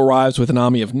Wenwu arrives with an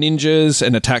army of ninjas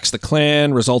and attacks the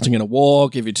clan, resulting in a war. I'll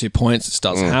give you 2 points. This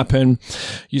does happen.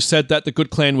 You said that the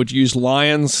good clan would use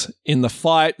lions in the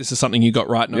fight. This is something you got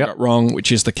right and I got wrong,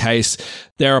 which is the case.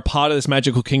 They're a part of this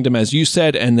magical kingdom, as you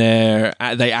said, and they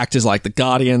act as like the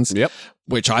guardians,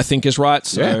 which I think is right.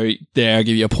 So there, I'll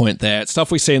give you a point there. It's stuff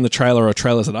we see in the trailer or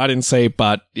trailers that I didn't see,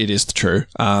 but it is true.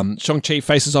 Shang-Chi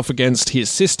faces off against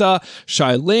his sister,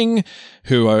 Shai Ling,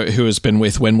 who has been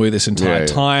with Wenwu this entire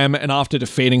time. And after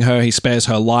defeating her, he spares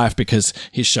her life because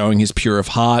he's showing he's pure of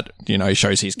heart. He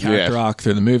shows his character arc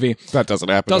through the movie. That doesn't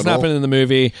happen. Doesn't happen in the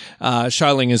movie.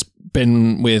 Shai Ling has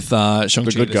been with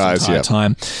Shang-Chi this entire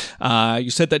time.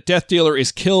 You said that Death Dealer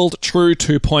is killed. True,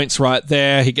 2 points right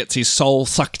there. He gets his soul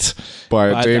sucked by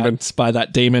a demon. By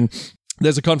that demon.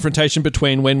 There's a confrontation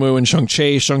between Wenwu and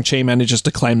Shang-Chi. Shang-Chi manages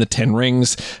to claim the 10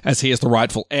 rings as he is the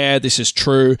rightful heir. This is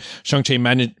true. Shang-Chi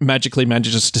magically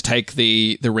manages to take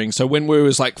the ring. So Wenwu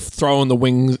is like throwing the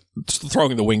rings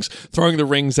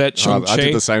at Shang-Chi. I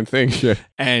did the same thing. Yeah.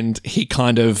 And he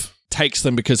kind of takes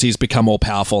them because he's become all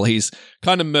powerful. He's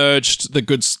kind of merged the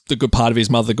good part of his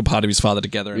mother, the good part of his father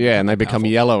together. And they become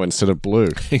yellow instead of blue.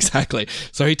 Exactly.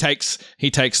 So he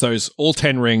takes those all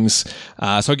 10 rings.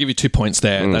 So I'll give you 2 points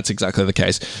there. That's exactly the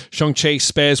case. Shang-Chi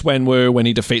spares Wenwu when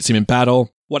he defeats him in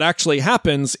battle. What actually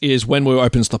happens is Wenwu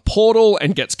opens the portal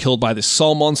and gets killed by this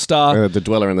soul monster. The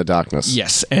Dweller in the Darkness.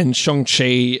 Yes, and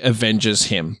Shang-Chi avenges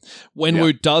him.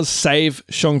 Wenwu does save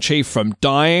Shang-Chi from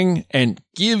dying and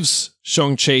gives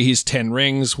Shang-Chi his 10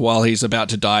 rings while he's about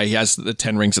to die. He has the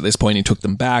 10 rings at this point. He took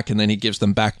them back, and then he gives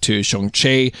them back to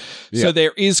Shang-Chi. So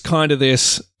there is kind of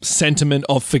this sentiment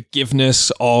of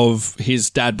forgiveness of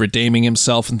his dad redeeming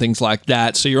himself and things like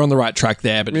that. So you're on the right track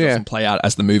there, but it doesn't play out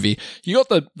as the movie. You got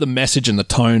the message and the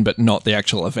tone, but not the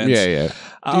actual events. Yeah.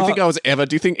 Do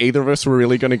you think either of us were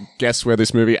really going to guess where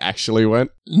this movie actually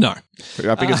went? No.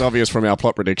 I think it's obvious from our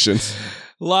plot predictions.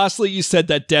 Lastly, you said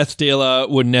that Death Dealer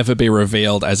would never be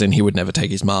revealed, as in he would never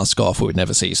take his mask off, we would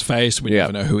never see his face, we'd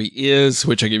never know who he is,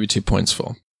 which I give you 2 points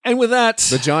for. And with that...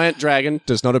 The giant dragon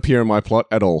does not appear in my plot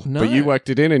at all. No. But you worked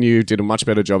it in and you did a much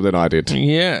better job than I did.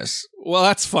 Yes. Well,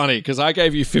 that's funny because I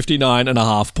gave you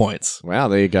 59.5 points. Wow,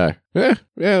 there you go. Yeah,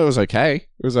 it was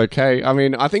okay. I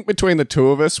mean, I think between the two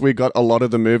of us, we got a lot of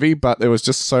the movie, but there was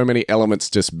just so many elements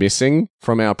just missing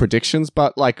from our predictions.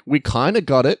 But we kind of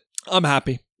got it. I'm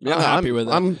happy. Yeah, I'm happy with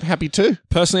it. I'm happy too.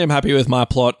 Personally, I'm happy with my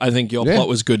plot. I think your plot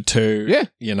was good too.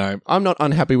 Yeah. I'm not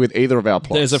unhappy with either of our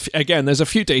plots. There's a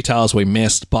few details we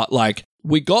missed, but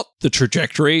we got the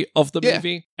trajectory of the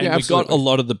movie and we got a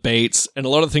lot of the beats and a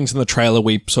lot of things in the trailer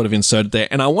we sort of inserted there.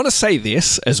 And I want to say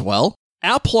this as well.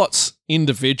 Our plots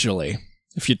individually,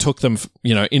 if you took them,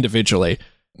 individually,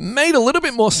 made a little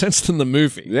bit more sense than the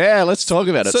movie. Yeah, let's talk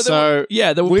about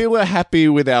it. We were happy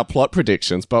with our plot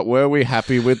predictions, but were we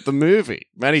happy with the movie?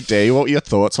 Matty D, what were your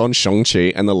thoughts on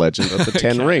Shang-Chi and the Legend of the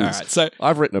Ten Rings? All right, so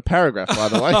I've written a paragraph, by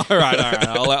the way. all right.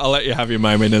 I'll let you have your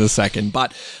moment in a second.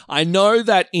 But I know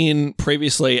that in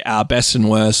previously our best and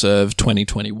worst of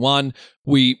 2021,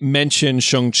 we mentioned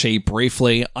Shang-Chi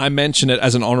briefly. I mentioned it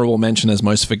as an honorable mention as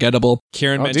most forgettable.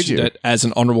 Kieran mentioned it as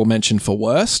an honorable mention for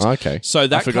worst. Okay. So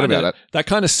that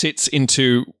kind of sits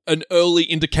into an early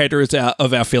indicator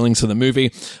of our feelings of the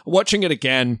movie. Watching it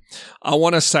again, I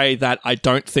want to say that I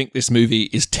don't think this movie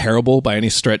is terrible by any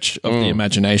stretch of the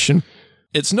imagination.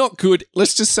 It's not good.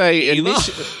 Let's just say,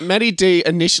 Matty D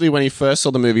initially, when he first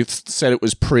saw the movie, said it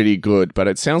was pretty good, but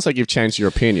it sounds like you've changed your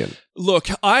opinion. Look,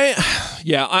 I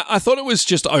thought it was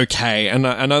just okay, and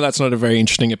I know that's not a very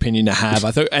interesting opinion to have.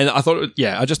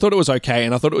 I just thought it was okay,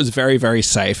 and I thought it was very, very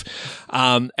safe.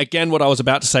 Again, what I was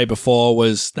about to say before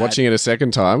was that, watching it a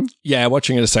second time. Yeah,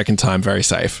 watching it a second time, very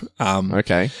safe.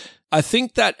 Okay. I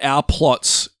think that our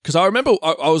plots, because I remember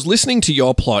I was listening to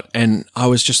your plot and I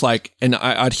was just like, and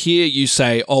I'd hear you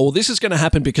say, oh, well, this is going to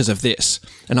happen because of this.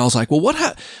 And I was like, well,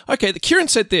 okay, Kieran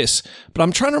said this, but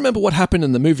I'm trying to remember what happened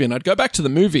in the movie. And I'd go back to the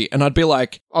movie and I'd be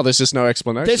like, oh, there's just no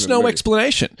explanation. There's no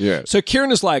explanation. Yeah. So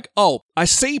Kieran is like, oh, I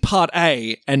see part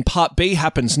A and part B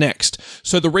happens next.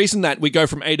 So the reason that we go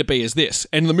from A to B is this.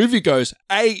 And the movie goes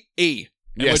A, E.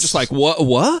 And we're just like,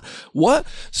 what?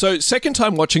 So second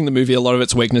time watching the movie, a lot of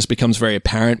its weakness becomes very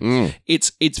apparent.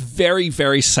 It's very,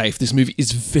 very safe. This movie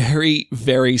is very,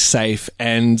 very safe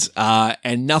and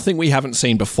nothing we haven't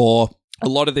seen before. A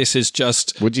lot of this is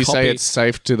just Would you say it's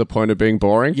safe to the point of being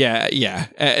boring? Yeah.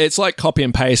 It's like copy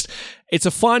and paste. It's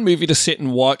a fine movie to sit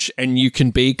and watch and you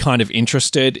can be kind of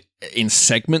interested in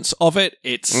segments of it.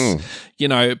 It's,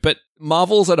 but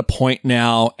Marvel's at a point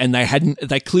now, and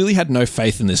they clearly had no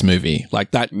faith in this movie.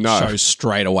 Like that shows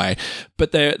straight away.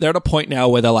 But they're at a point now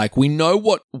where they're like, we know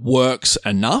what works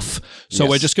enough, so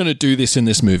we're just going to do this in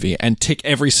this movie and tick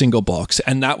every single box.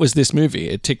 And that was this movie.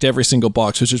 It ticked every single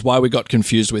box, which is why we got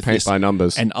confused with Paint this by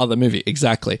numbers and other movie.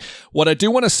 Exactly. What I do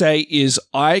want to say is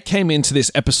I came into this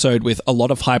episode with a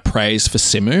lot of high praise for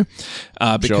Simu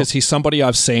because he's somebody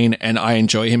I've seen and I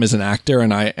enjoy him as an actor,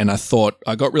 and I thought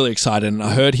I got really excited and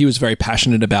I heard he was very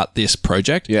passionate about this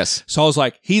project. Yes. So I was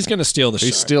like, he's going to steal the show.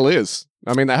 He still is.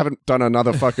 I mean, they haven't done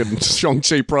another fucking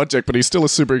Shang-Chi project, but he's still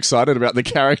super excited about the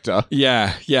character.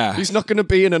 Yeah. He's not going to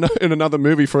be in another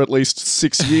movie for at least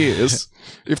 6 years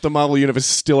if the Marvel Universe is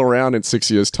still around in 6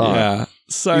 years' time. Yeah.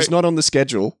 So he's not on the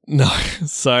schedule. No.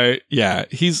 So, yeah,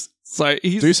 he's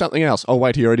do something else. Oh,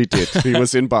 wait, he already did. He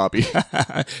was in Barbie.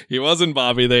 He was in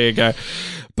Barbie. There you go.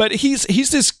 But he's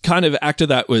this kind of actor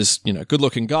that was, good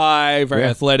looking guy, very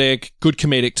athletic, good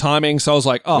comedic timing. So I was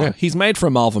like, he's made for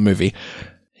a Marvel movie.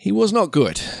 He was not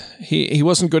good. He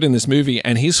wasn't good in this movie,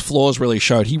 and his flaws really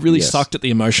showed. He really sucked at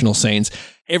the emotional scenes.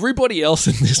 Everybody else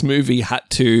in this movie had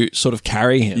to sort of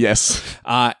carry him. Yes.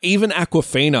 Even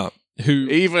Awkwafina.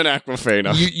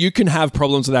 You can have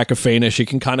problems with Awkwafina. She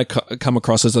can kind of come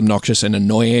across as obnoxious and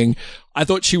annoying. I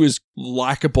thought she was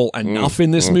likable enough in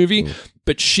this movie,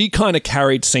 but she kind of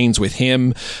carried scenes with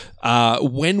him.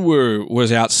 Wenwu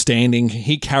was outstanding.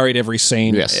 He carried every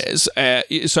scene. Yes.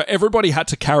 So everybody had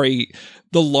to carry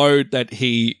the load that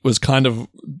he was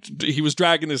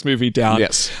dragging this movie down.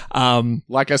 Yes.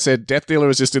 Like I said, Death Dealer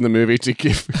was just in the movie to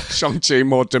give Shang-Chi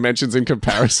more dimensions in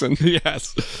comparison.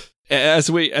 Yes. As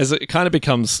it kind of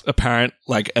becomes apparent,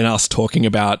 like, in us talking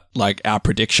about like our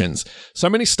predictions, so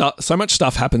much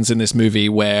stuff happens in this movie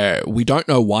where we don't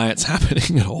know why it's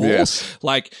happening at all. Yes.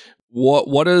 Like,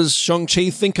 what does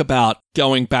Shang-Chi think about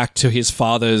going back to his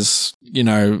father's,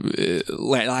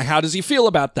 like, how does he feel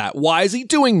about that? Why is he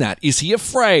doing that? Is he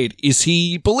afraid? Is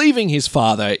he believing his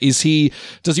father? Does he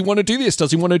want to do this?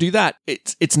 Does he want to do that?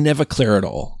 It's never clear at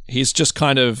all. He's just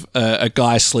kind of a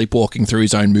guy sleepwalking through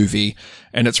his own movie,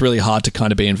 and it's really hard to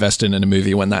kind of be invested in a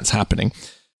movie when that's happening.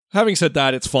 Having said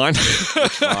that, it's fine.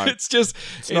 It's fine.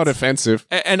 It's not offensive.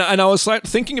 And I was like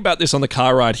thinking about this on the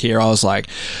car ride here. I was like,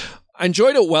 I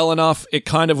enjoyed it well enough. It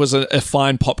kind of was a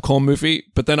fine popcorn movie,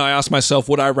 but then I asked myself,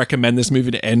 would I recommend this movie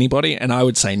to anybody? And I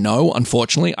would say no,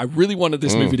 unfortunately. I really wanted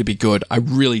this movie to be good. I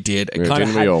really did. It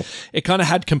kind of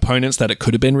had components that it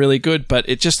could have been really good, but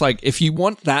it just like, if you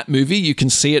want that movie, you can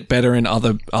see it better in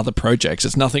other projects.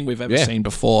 It's nothing we've ever seen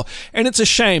before. And it's a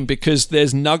shame because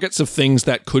there's nuggets of things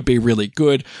that could be really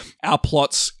good. Our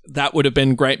plots, that would have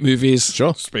been great movies.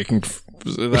 Sure. Speaking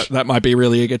that might be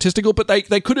really egotistical, but they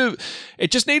could have.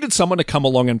 It just needed someone to come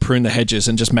along and prune the hedges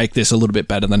and just make this a little bit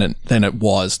better than it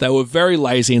was. They were very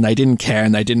lazy and they didn't care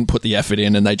and they didn't put the effort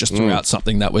in and they just threw out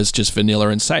something that was just vanilla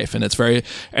and safe. And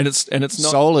it's not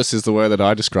soulless is the word that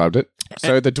I described it.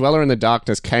 So the Dweller in the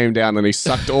Darkness came down and he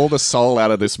sucked all the soul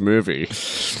out of this movie,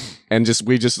 and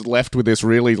we just left with this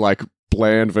really like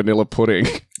bland vanilla pudding.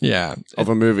 Yeah, of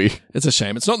a movie. It's a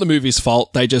shame. It's not the movie's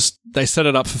fault. They set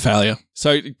it up for failure.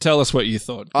 So tell us what you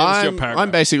thought. Give us your paragraph.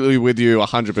 I'm basically with you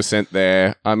 100%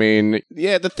 there. I mean,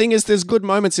 yeah, the thing is, there's good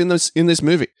moments in this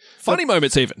movie. Funny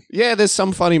moments, even. Yeah, there's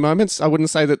some funny moments. I wouldn't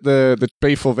say that the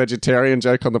beef or vegetarian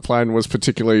joke on the plane was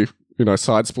particularly,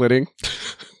 side splitting.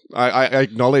 I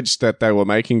acknowledged that they were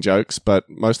making jokes, but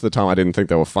most of the time I didn't think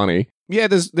they were funny. Yeah,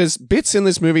 there's bits in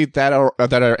this movie that are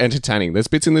entertaining. There's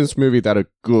bits in this movie that are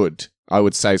good, I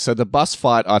would say. So the bus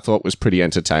fight I thought was pretty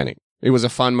entertaining. It was a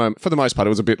fun moment. For the most part, it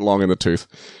was a bit long in the tooth.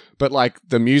 But like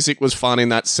the music was fun in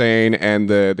that scene and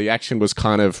the action was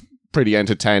kind of pretty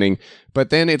entertaining.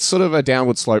 But then it's sort of a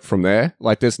downward slope from there.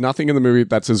 Like there's nothing in the movie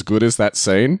that's as good as that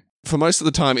scene. For most of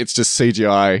the time, it's just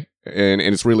CGI. And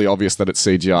it's really obvious that it's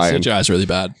CGI. CGI is really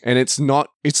bad. And it's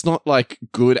not like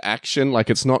good action.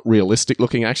 Like it's not realistic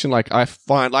looking action. Like I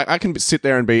find, like I can sit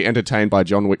there and be entertained by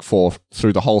John Wick 4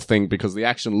 through the whole thing because the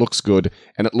action looks good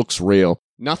and it looks real.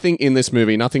 Nothing in this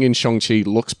movie, nothing in Shang-Chi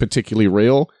looks particularly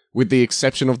real, with the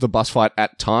exception of the bus fight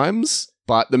at times.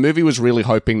 But the movie was really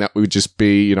hoping that we would just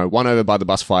be, won over by the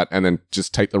bus fight and then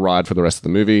just take the ride for the rest of the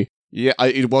movie. Yeah,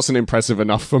 it wasn't impressive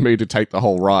enough for me to take the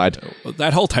whole ride.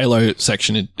 That whole Talos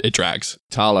section, it drags.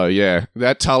 Talos, yeah.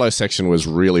 That Talos section was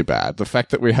really bad. The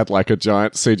fact that we had like a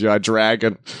giant CGI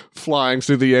dragon flying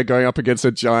through the air going up against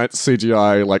a giant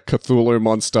CGI like Cthulhu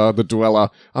monster, the Dweller.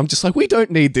 I'm just like, we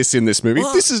don't need this in this movie.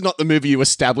 What? This is not the movie you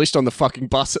established on the fucking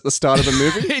bus at the start of the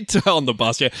movie. On the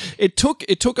bus, yeah. It took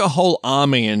a whole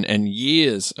army and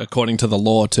years, according to the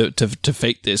law, to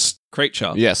defeat this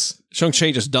creature. Yes.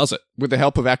 Shang-Chi just does it. With the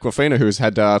help of Awkwafina, who's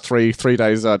had three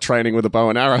days training with a bow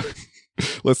and arrow.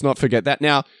 Let's not forget that.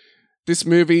 Now, this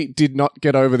movie did not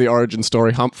get over the origin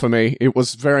story hump for me. It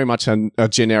was very much a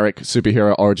generic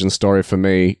superhero origin story for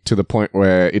me, to the point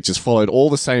where it just followed all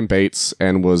the same beats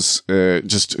and was it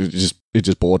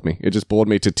just bored me. It just bored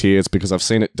me to tears because I've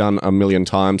seen it done a million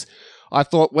times. I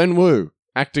thought Wenwu,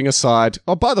 acting aside...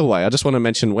 Oh, by the way, I just want to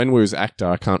mention Wenwu's actor.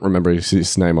 I can't remember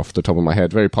his name off the top of my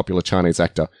head. Very popular Chinese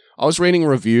actor. I was reading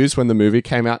reviews when the movie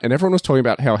came out, and everyone was talking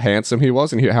about how handsome he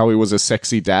was and how he was a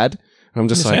sexy dad. And I'm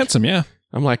just like... handsome, yeah.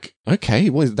 I'm like,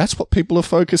 okay, well, that's what people are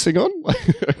focusing on?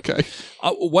 Okay.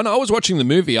 When I was watching the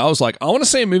movie, I was like, I want to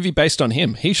see a movie based on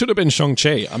him. He should have been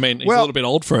Shang-Chi. I mean, he's a little bit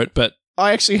old for it, but...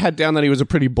 I actually had down that he was a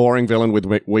pretty boring villain with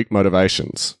weak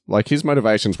motivations. Like, his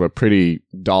motivations were pretty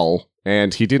dull,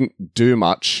 and he didn't do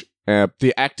much.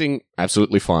 The acting,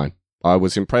 absolutely fine. I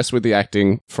was impressed with the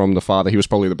acting from the father. He was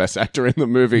probably the best actor in the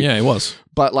movie. Yeah, he was.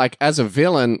 But like as a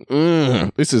villain,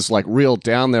 this is like real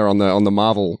down there on the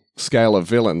Marvel scale of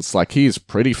villains. Like he's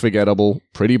pretty forgettable,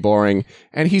 pretty boring,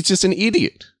 and he's just an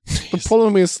idiot. The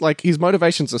problem is like his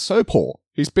motivations are so poor.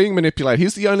 He's being manipulated.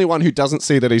 He's the only one who doesn't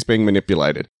see that he's being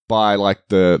manipulated by like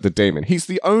the demon. He's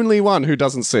the only one who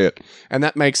doesn't see it, and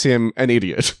that makes him an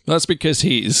idiot. That's because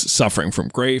he's suffering from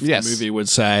grief, yes. The movie would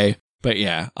say. But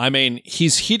yeah, I mean,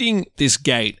 he's hitting this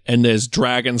gate and there's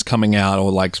dragons coming out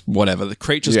or like whatever, the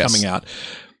creatures coming out.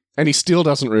 And he still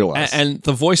doesn't realize. And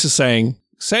the voice is saying,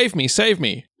 save me, save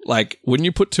me. Like, wouldn't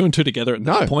you put two and two together at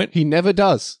that point? He never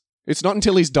does. It's not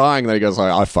until he's dying that he goes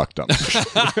like, I fucked up.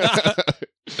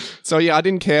 So yeah, I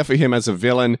didn't care for him as a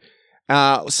villain.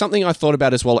 Something I thought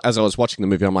about as well as I was watching the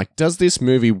movie, I'm like, does this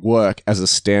movie work as a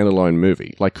standalone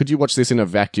movie? Like, could you watch this in a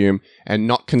vacuum and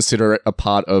not consider it a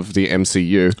part of the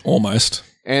MCU? Almost.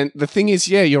 And the thing is,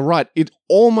 yeah, you're right. It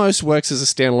almost works as a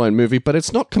standalone movie, but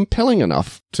it's not compelling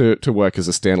enough to work as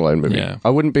a standalone movie. Yeah. I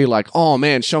wouldn't be like, oh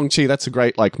man, Shang-Chi, that's a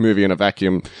great like movie in a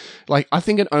vacuum. Like, I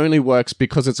think it only works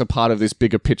because it's a part of this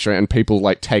bigger picture and people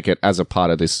like take it as a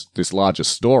part of this larger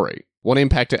story. What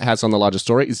impact it has on the larger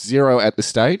story is zero at this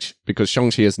stage, because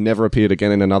Shang-Chi has never appeared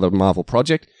again in another Marvel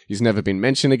project. He's never been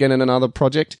mentioned again in another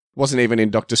project. Wasn't even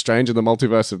in Doctor Strange in the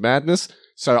Multiverse of Madness.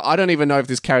 So I don't even know if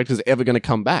this character's ever going to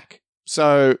come back.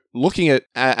 So looking at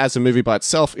as a movie by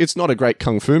itself, it's not a great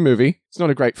kung fu movie. It's not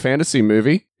a great fantasy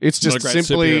movie. It's just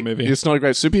simply... It's not a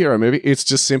great superhero movie. It's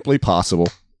just simply passable.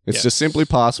 It's just simply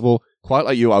passable. Quite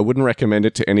like you, I wouldn't recommend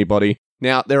it to anybody.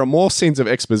 Now, there are more scenes of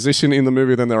exposition in the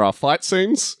movie than there are fight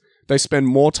scenes. They spend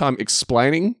more time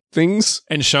explaining things.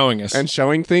 And showing us. And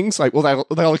showing things. Like, well,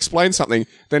 they'll explain something.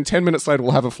 Then 10 minutes later,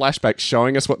 we'll have a flashback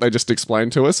showing us what they just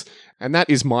explained to us. And that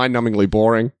is mind-numbingly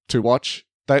boring to watch.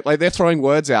 They're throwing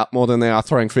words out more than they are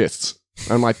throwing fists.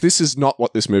 I'm like, this is not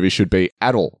what this movie should be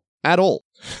at all. At all.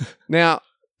 Now,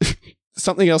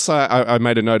 something else I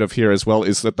made a note of here as well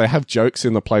is that they have jokes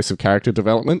in the place of character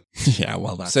development. Yeah,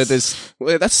 well, that's... So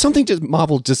that's something just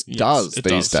Marvel just does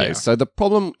these days. Yeah. So the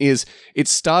problem is it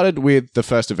started with the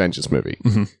first Avengers movie.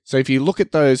 Mm-hmm. So if you look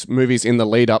at those movies in the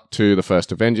lead up to the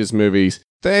first Avengers movies,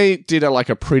 they did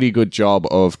a pretty good job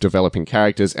of developing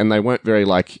characters, and they weren't very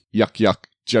yuck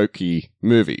jokey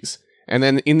movies. And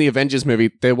then in the Avengers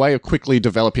movie, their way of quickly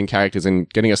developing characters and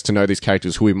getting us to know these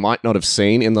characters who we might not have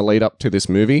seen in the lead up to this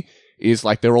movie is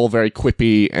they're all very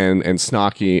quippy and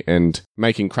snarky and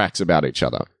making cracks about each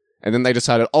other. And then they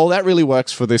decided, that really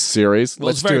works for this series. Well,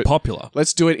 it's very popular.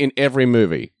 Let's do it in every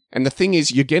movie. And the thing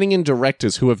is, you're getting in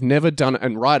directors who have never done,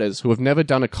 and writers who have never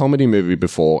done a comedy movie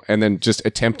before, and then just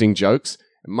attempting jokes.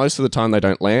 Most of the time they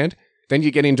don't land. Then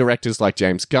you get in directors like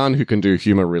James Gunn, who can do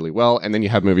humor really well. And then you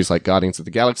have movies like Guardians of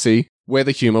the Galaxy, where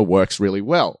the humor works really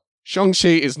well. Shang-Chi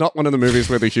is not one of the movies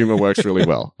where the humor works really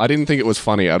well. I didn't think it was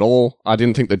funny at all. I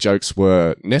didn't think the jokes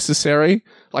were necessary.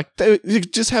 They're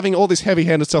just having all this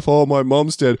heavy-handed stuff. Oh, my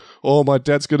mom's dead. Oh, my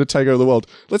dad's going to take over the world.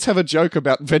 Let's have a joke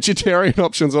about vegetarian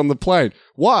options on the plane.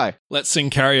 Why? Let's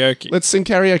sing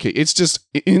karaoke. It's just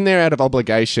in there out of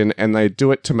obligation, and they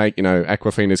do it to make,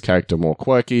 Awkwafina's character more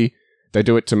quirky. They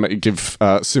do it to give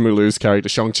Simu Liu's character,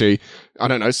 Shang-Chi, I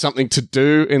don't know, something to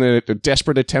do in a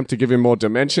desperate attempt to give him more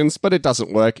dimensions, but it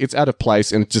doesn't work. It's out of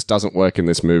place, and it just doesn't work in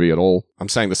this movie at all. I'm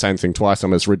saying the same thing twice.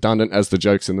 I'm as redundant as the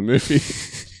jokes in the movie.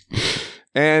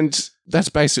 And that's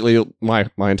basically my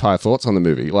entire thoughts on the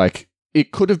movie.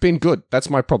 It could have been good. That's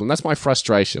my problem. That's my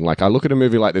frustration. I look at a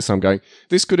movie like this, I'm going,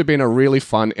 this could have been a really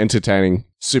fun, entertaining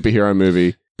superhero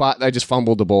movie. But they just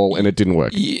fumbled the ball and it didn't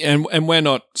work. Yeah, and we're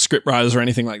not scriptwriters or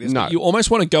anything like this. No. But you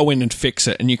almost want to go in and fix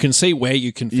it, and you can see where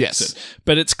you can fix it.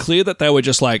 But it's clear that they were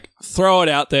just throw it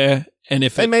out there, and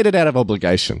if they made it out of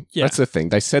obligation. Yeah. That's the thing.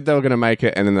 They said they were going to make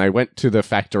it, and then they went to the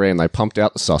factory and they pumped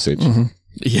out the sausage. Mm-hmm.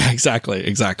 Yeah,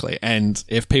 exactly. And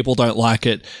if people don't like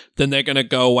it, then they're going to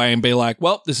go away and be like,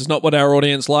 well, this is not what our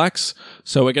audience likes,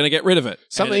 so we're going to get rid of it.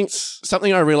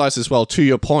 Something I realized as well, to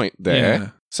your point there, yeah.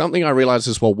 Something I realized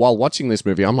as well while watching this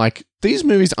movie, I'm like, these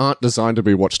movies aren't designed to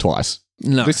be watched twice.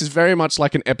 No. This is very much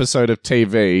like an episode of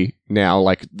TV now.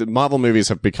 The Marvel movies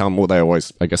have become, well,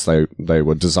 I guess they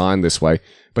were designed this way,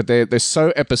 but they're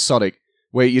so episodic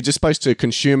where you're just supposed to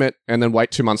consume it and then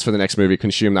wait 2 months for the next movie,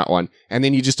 consume that one, and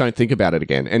then you just don't think about it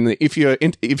again. And if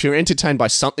you're entertained by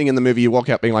something in the movie, you walk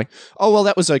out being like, oh, well,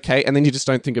 that was okay, and then you just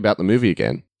don't think about the movie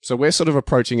again. So we're sort of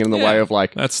approaching it in the way of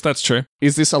that's true.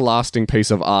 Is this a lasting piece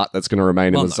of art that's going to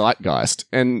remain in the zeitgeist?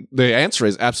 And the answer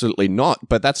is absolutely not,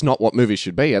 but that's not what movies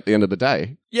should be at the end of the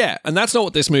day. Yeah, and that's not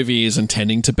what this movie is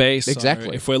intending to be. So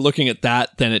exactly. If we're looking at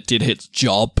that, then it did its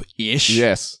job-ish.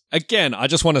 Yes. Again, I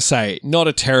just want to say, not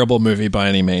a terrible movie by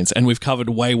any means, and we've covered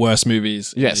way worse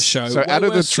movies in this show. So out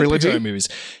of the trilogy movies,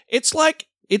 it's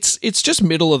it's just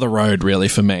middle of the road, really,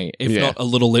 for me, if not a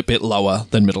little bit lower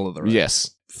than middle of the road.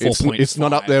 Yes. It's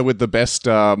not up there with the best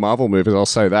Marvel movies, I'll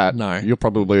say that. No. You'll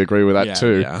probably agree with that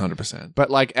too. Yeah, 100%. But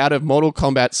out of Mortal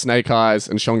Kombat, Snake Eyes,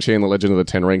 and Shang-Chi and the Legend of the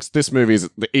Ten Rings, this movie is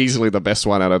easily the best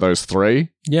one out of those three.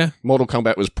 Yeah. Mortal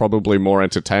Kombat was probably more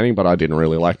entertaining, but I didn't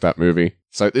really like that movie.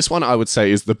 So this one I would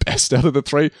say is the best out of the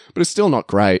three, but it's still not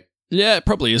great. Yeah, it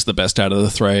probably is the best out of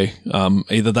the three.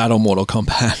 Either that or Mortal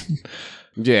Kombat.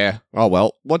 Yeah. Oh,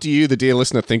 well. What do you, the dear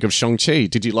listener, think of Shang-Chi?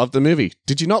 Did you love the movie?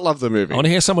 Did you not love the movie? I want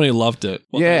to hear someone who loved it.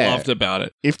 What they loved about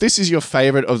it. If this is your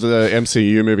favorite of the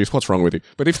MCU movies, what's wrong with you?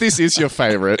 But if this is your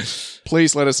favorite,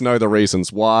 please let us know the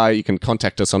reasons why. You can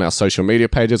contact us on our social media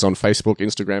pages on Facebook,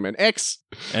 Instagram, and X.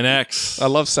 I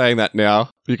love saying that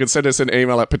now. You can send us an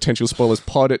email at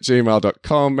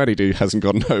potentialspoilerspod@gmail.com. Matty D hasn't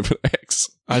gotten over X.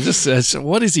 I just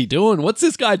what is he doing? What's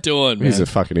this guy doing, man? He's a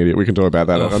fucking idiot. We can talk about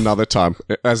that another time,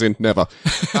 as in never.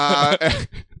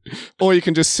 Or you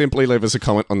can just simply leave us a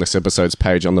comment on this episode's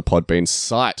page on the Podbean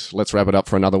site. Let's wrap it up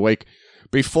for another week.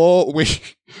 Before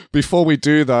we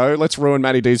do, though, let's ruin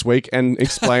Matty D's week and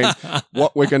explain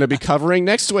what we're going to be covering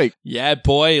next week. Yeah,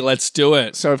 boy, let's do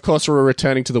it. So, of course, we're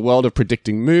returning to the world of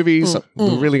predicting movies.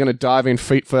 We're really going to dive in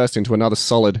feet first into another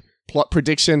solid plot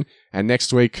prediction. And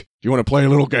next week, you want to play a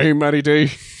little game, Matty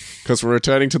D? Because we're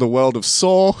returning to the world of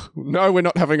Saw. No, we're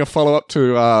not having a follow-up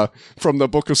to from the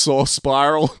Book of Saw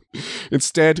Spiral.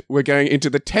 Instead, we're going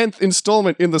into the 10th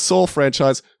installment in the Saw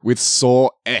franchise with Saw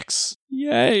X.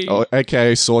 Yay.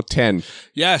 aka Saw 10.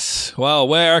 Yes. Well,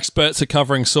 we're experts at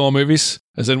covering Saw movies,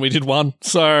 as in we did one.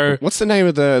 So, what's the name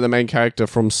of the main character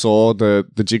from Saw,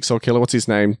 the Jigsaw killer? What's his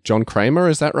name? John Kramer,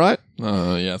 is that right?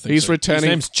 Yeah, I think he's returning. His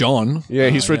name's John. Yeah,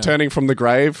 he's returning from the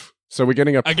grave. So we're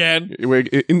getting Again. We're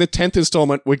in the 10th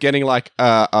installment. We're getting like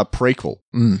a prequel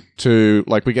to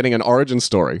like we're getting an origin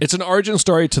story. It's an origin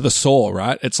story to the Saw,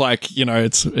 right? It's like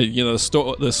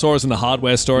the Saw is in the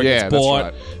hardware store. Yeah, gets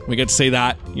bought. that's right. We get to see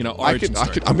that. Origin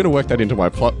story. I'm going to work that into my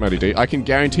plot, Matty D. I can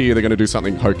guarantee you they're going to do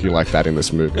something hokey like that in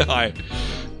this movie.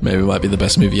 Maybe it might be the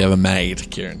best movie ever made,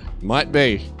 Kieran. Might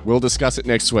be. We'll discuss it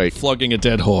next week. Flogging a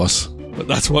dead horse. But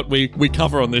that's what we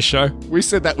cover on this show. We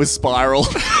said that was Spiral,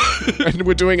 and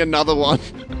we're doing another one.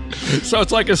 So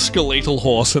it's like a skeletal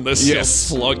horse, and they're still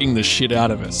flogging the shit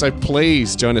out of it. So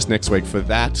please join us next week for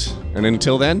that. And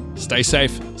until then, stay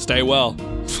safe, stay well.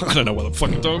 I don't know what I'm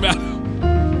fucking talking about.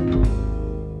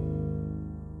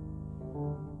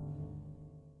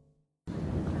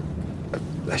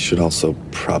 I should also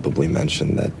probably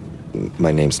mention that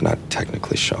my name's not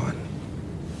technically Sean.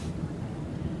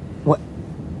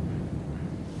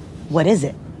 What is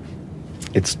it?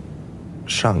 It's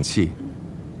Shang-Chi.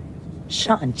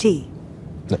 Shang-Chi.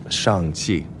 No,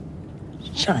 Shang-Chi.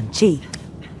 Shang-Chi.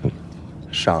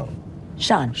 Shang.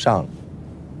 Shan. Shang.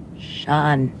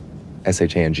 Shan.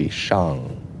 S-H-A-N-G.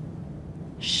 Shang.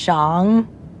 Shang?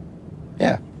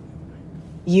 Yeah.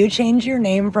 You changed your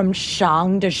name from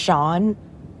Shang to Sean?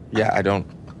 Yeah, I don't...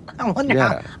 I wonder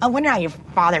how your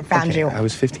father found you. I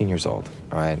was 15 years old,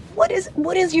 all right? What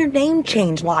is your name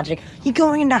change logic? You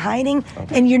going into hiding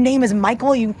and your name is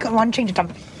Michael, you want to change it to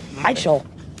Michael.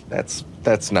 That's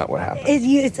not what happened.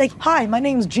 It's like, hi, my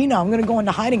name's Gina. I'm going to go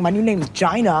into hiding. My new name's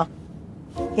Gina.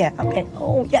 Yeah, okay.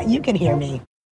 Oh, yeah, you can hear me.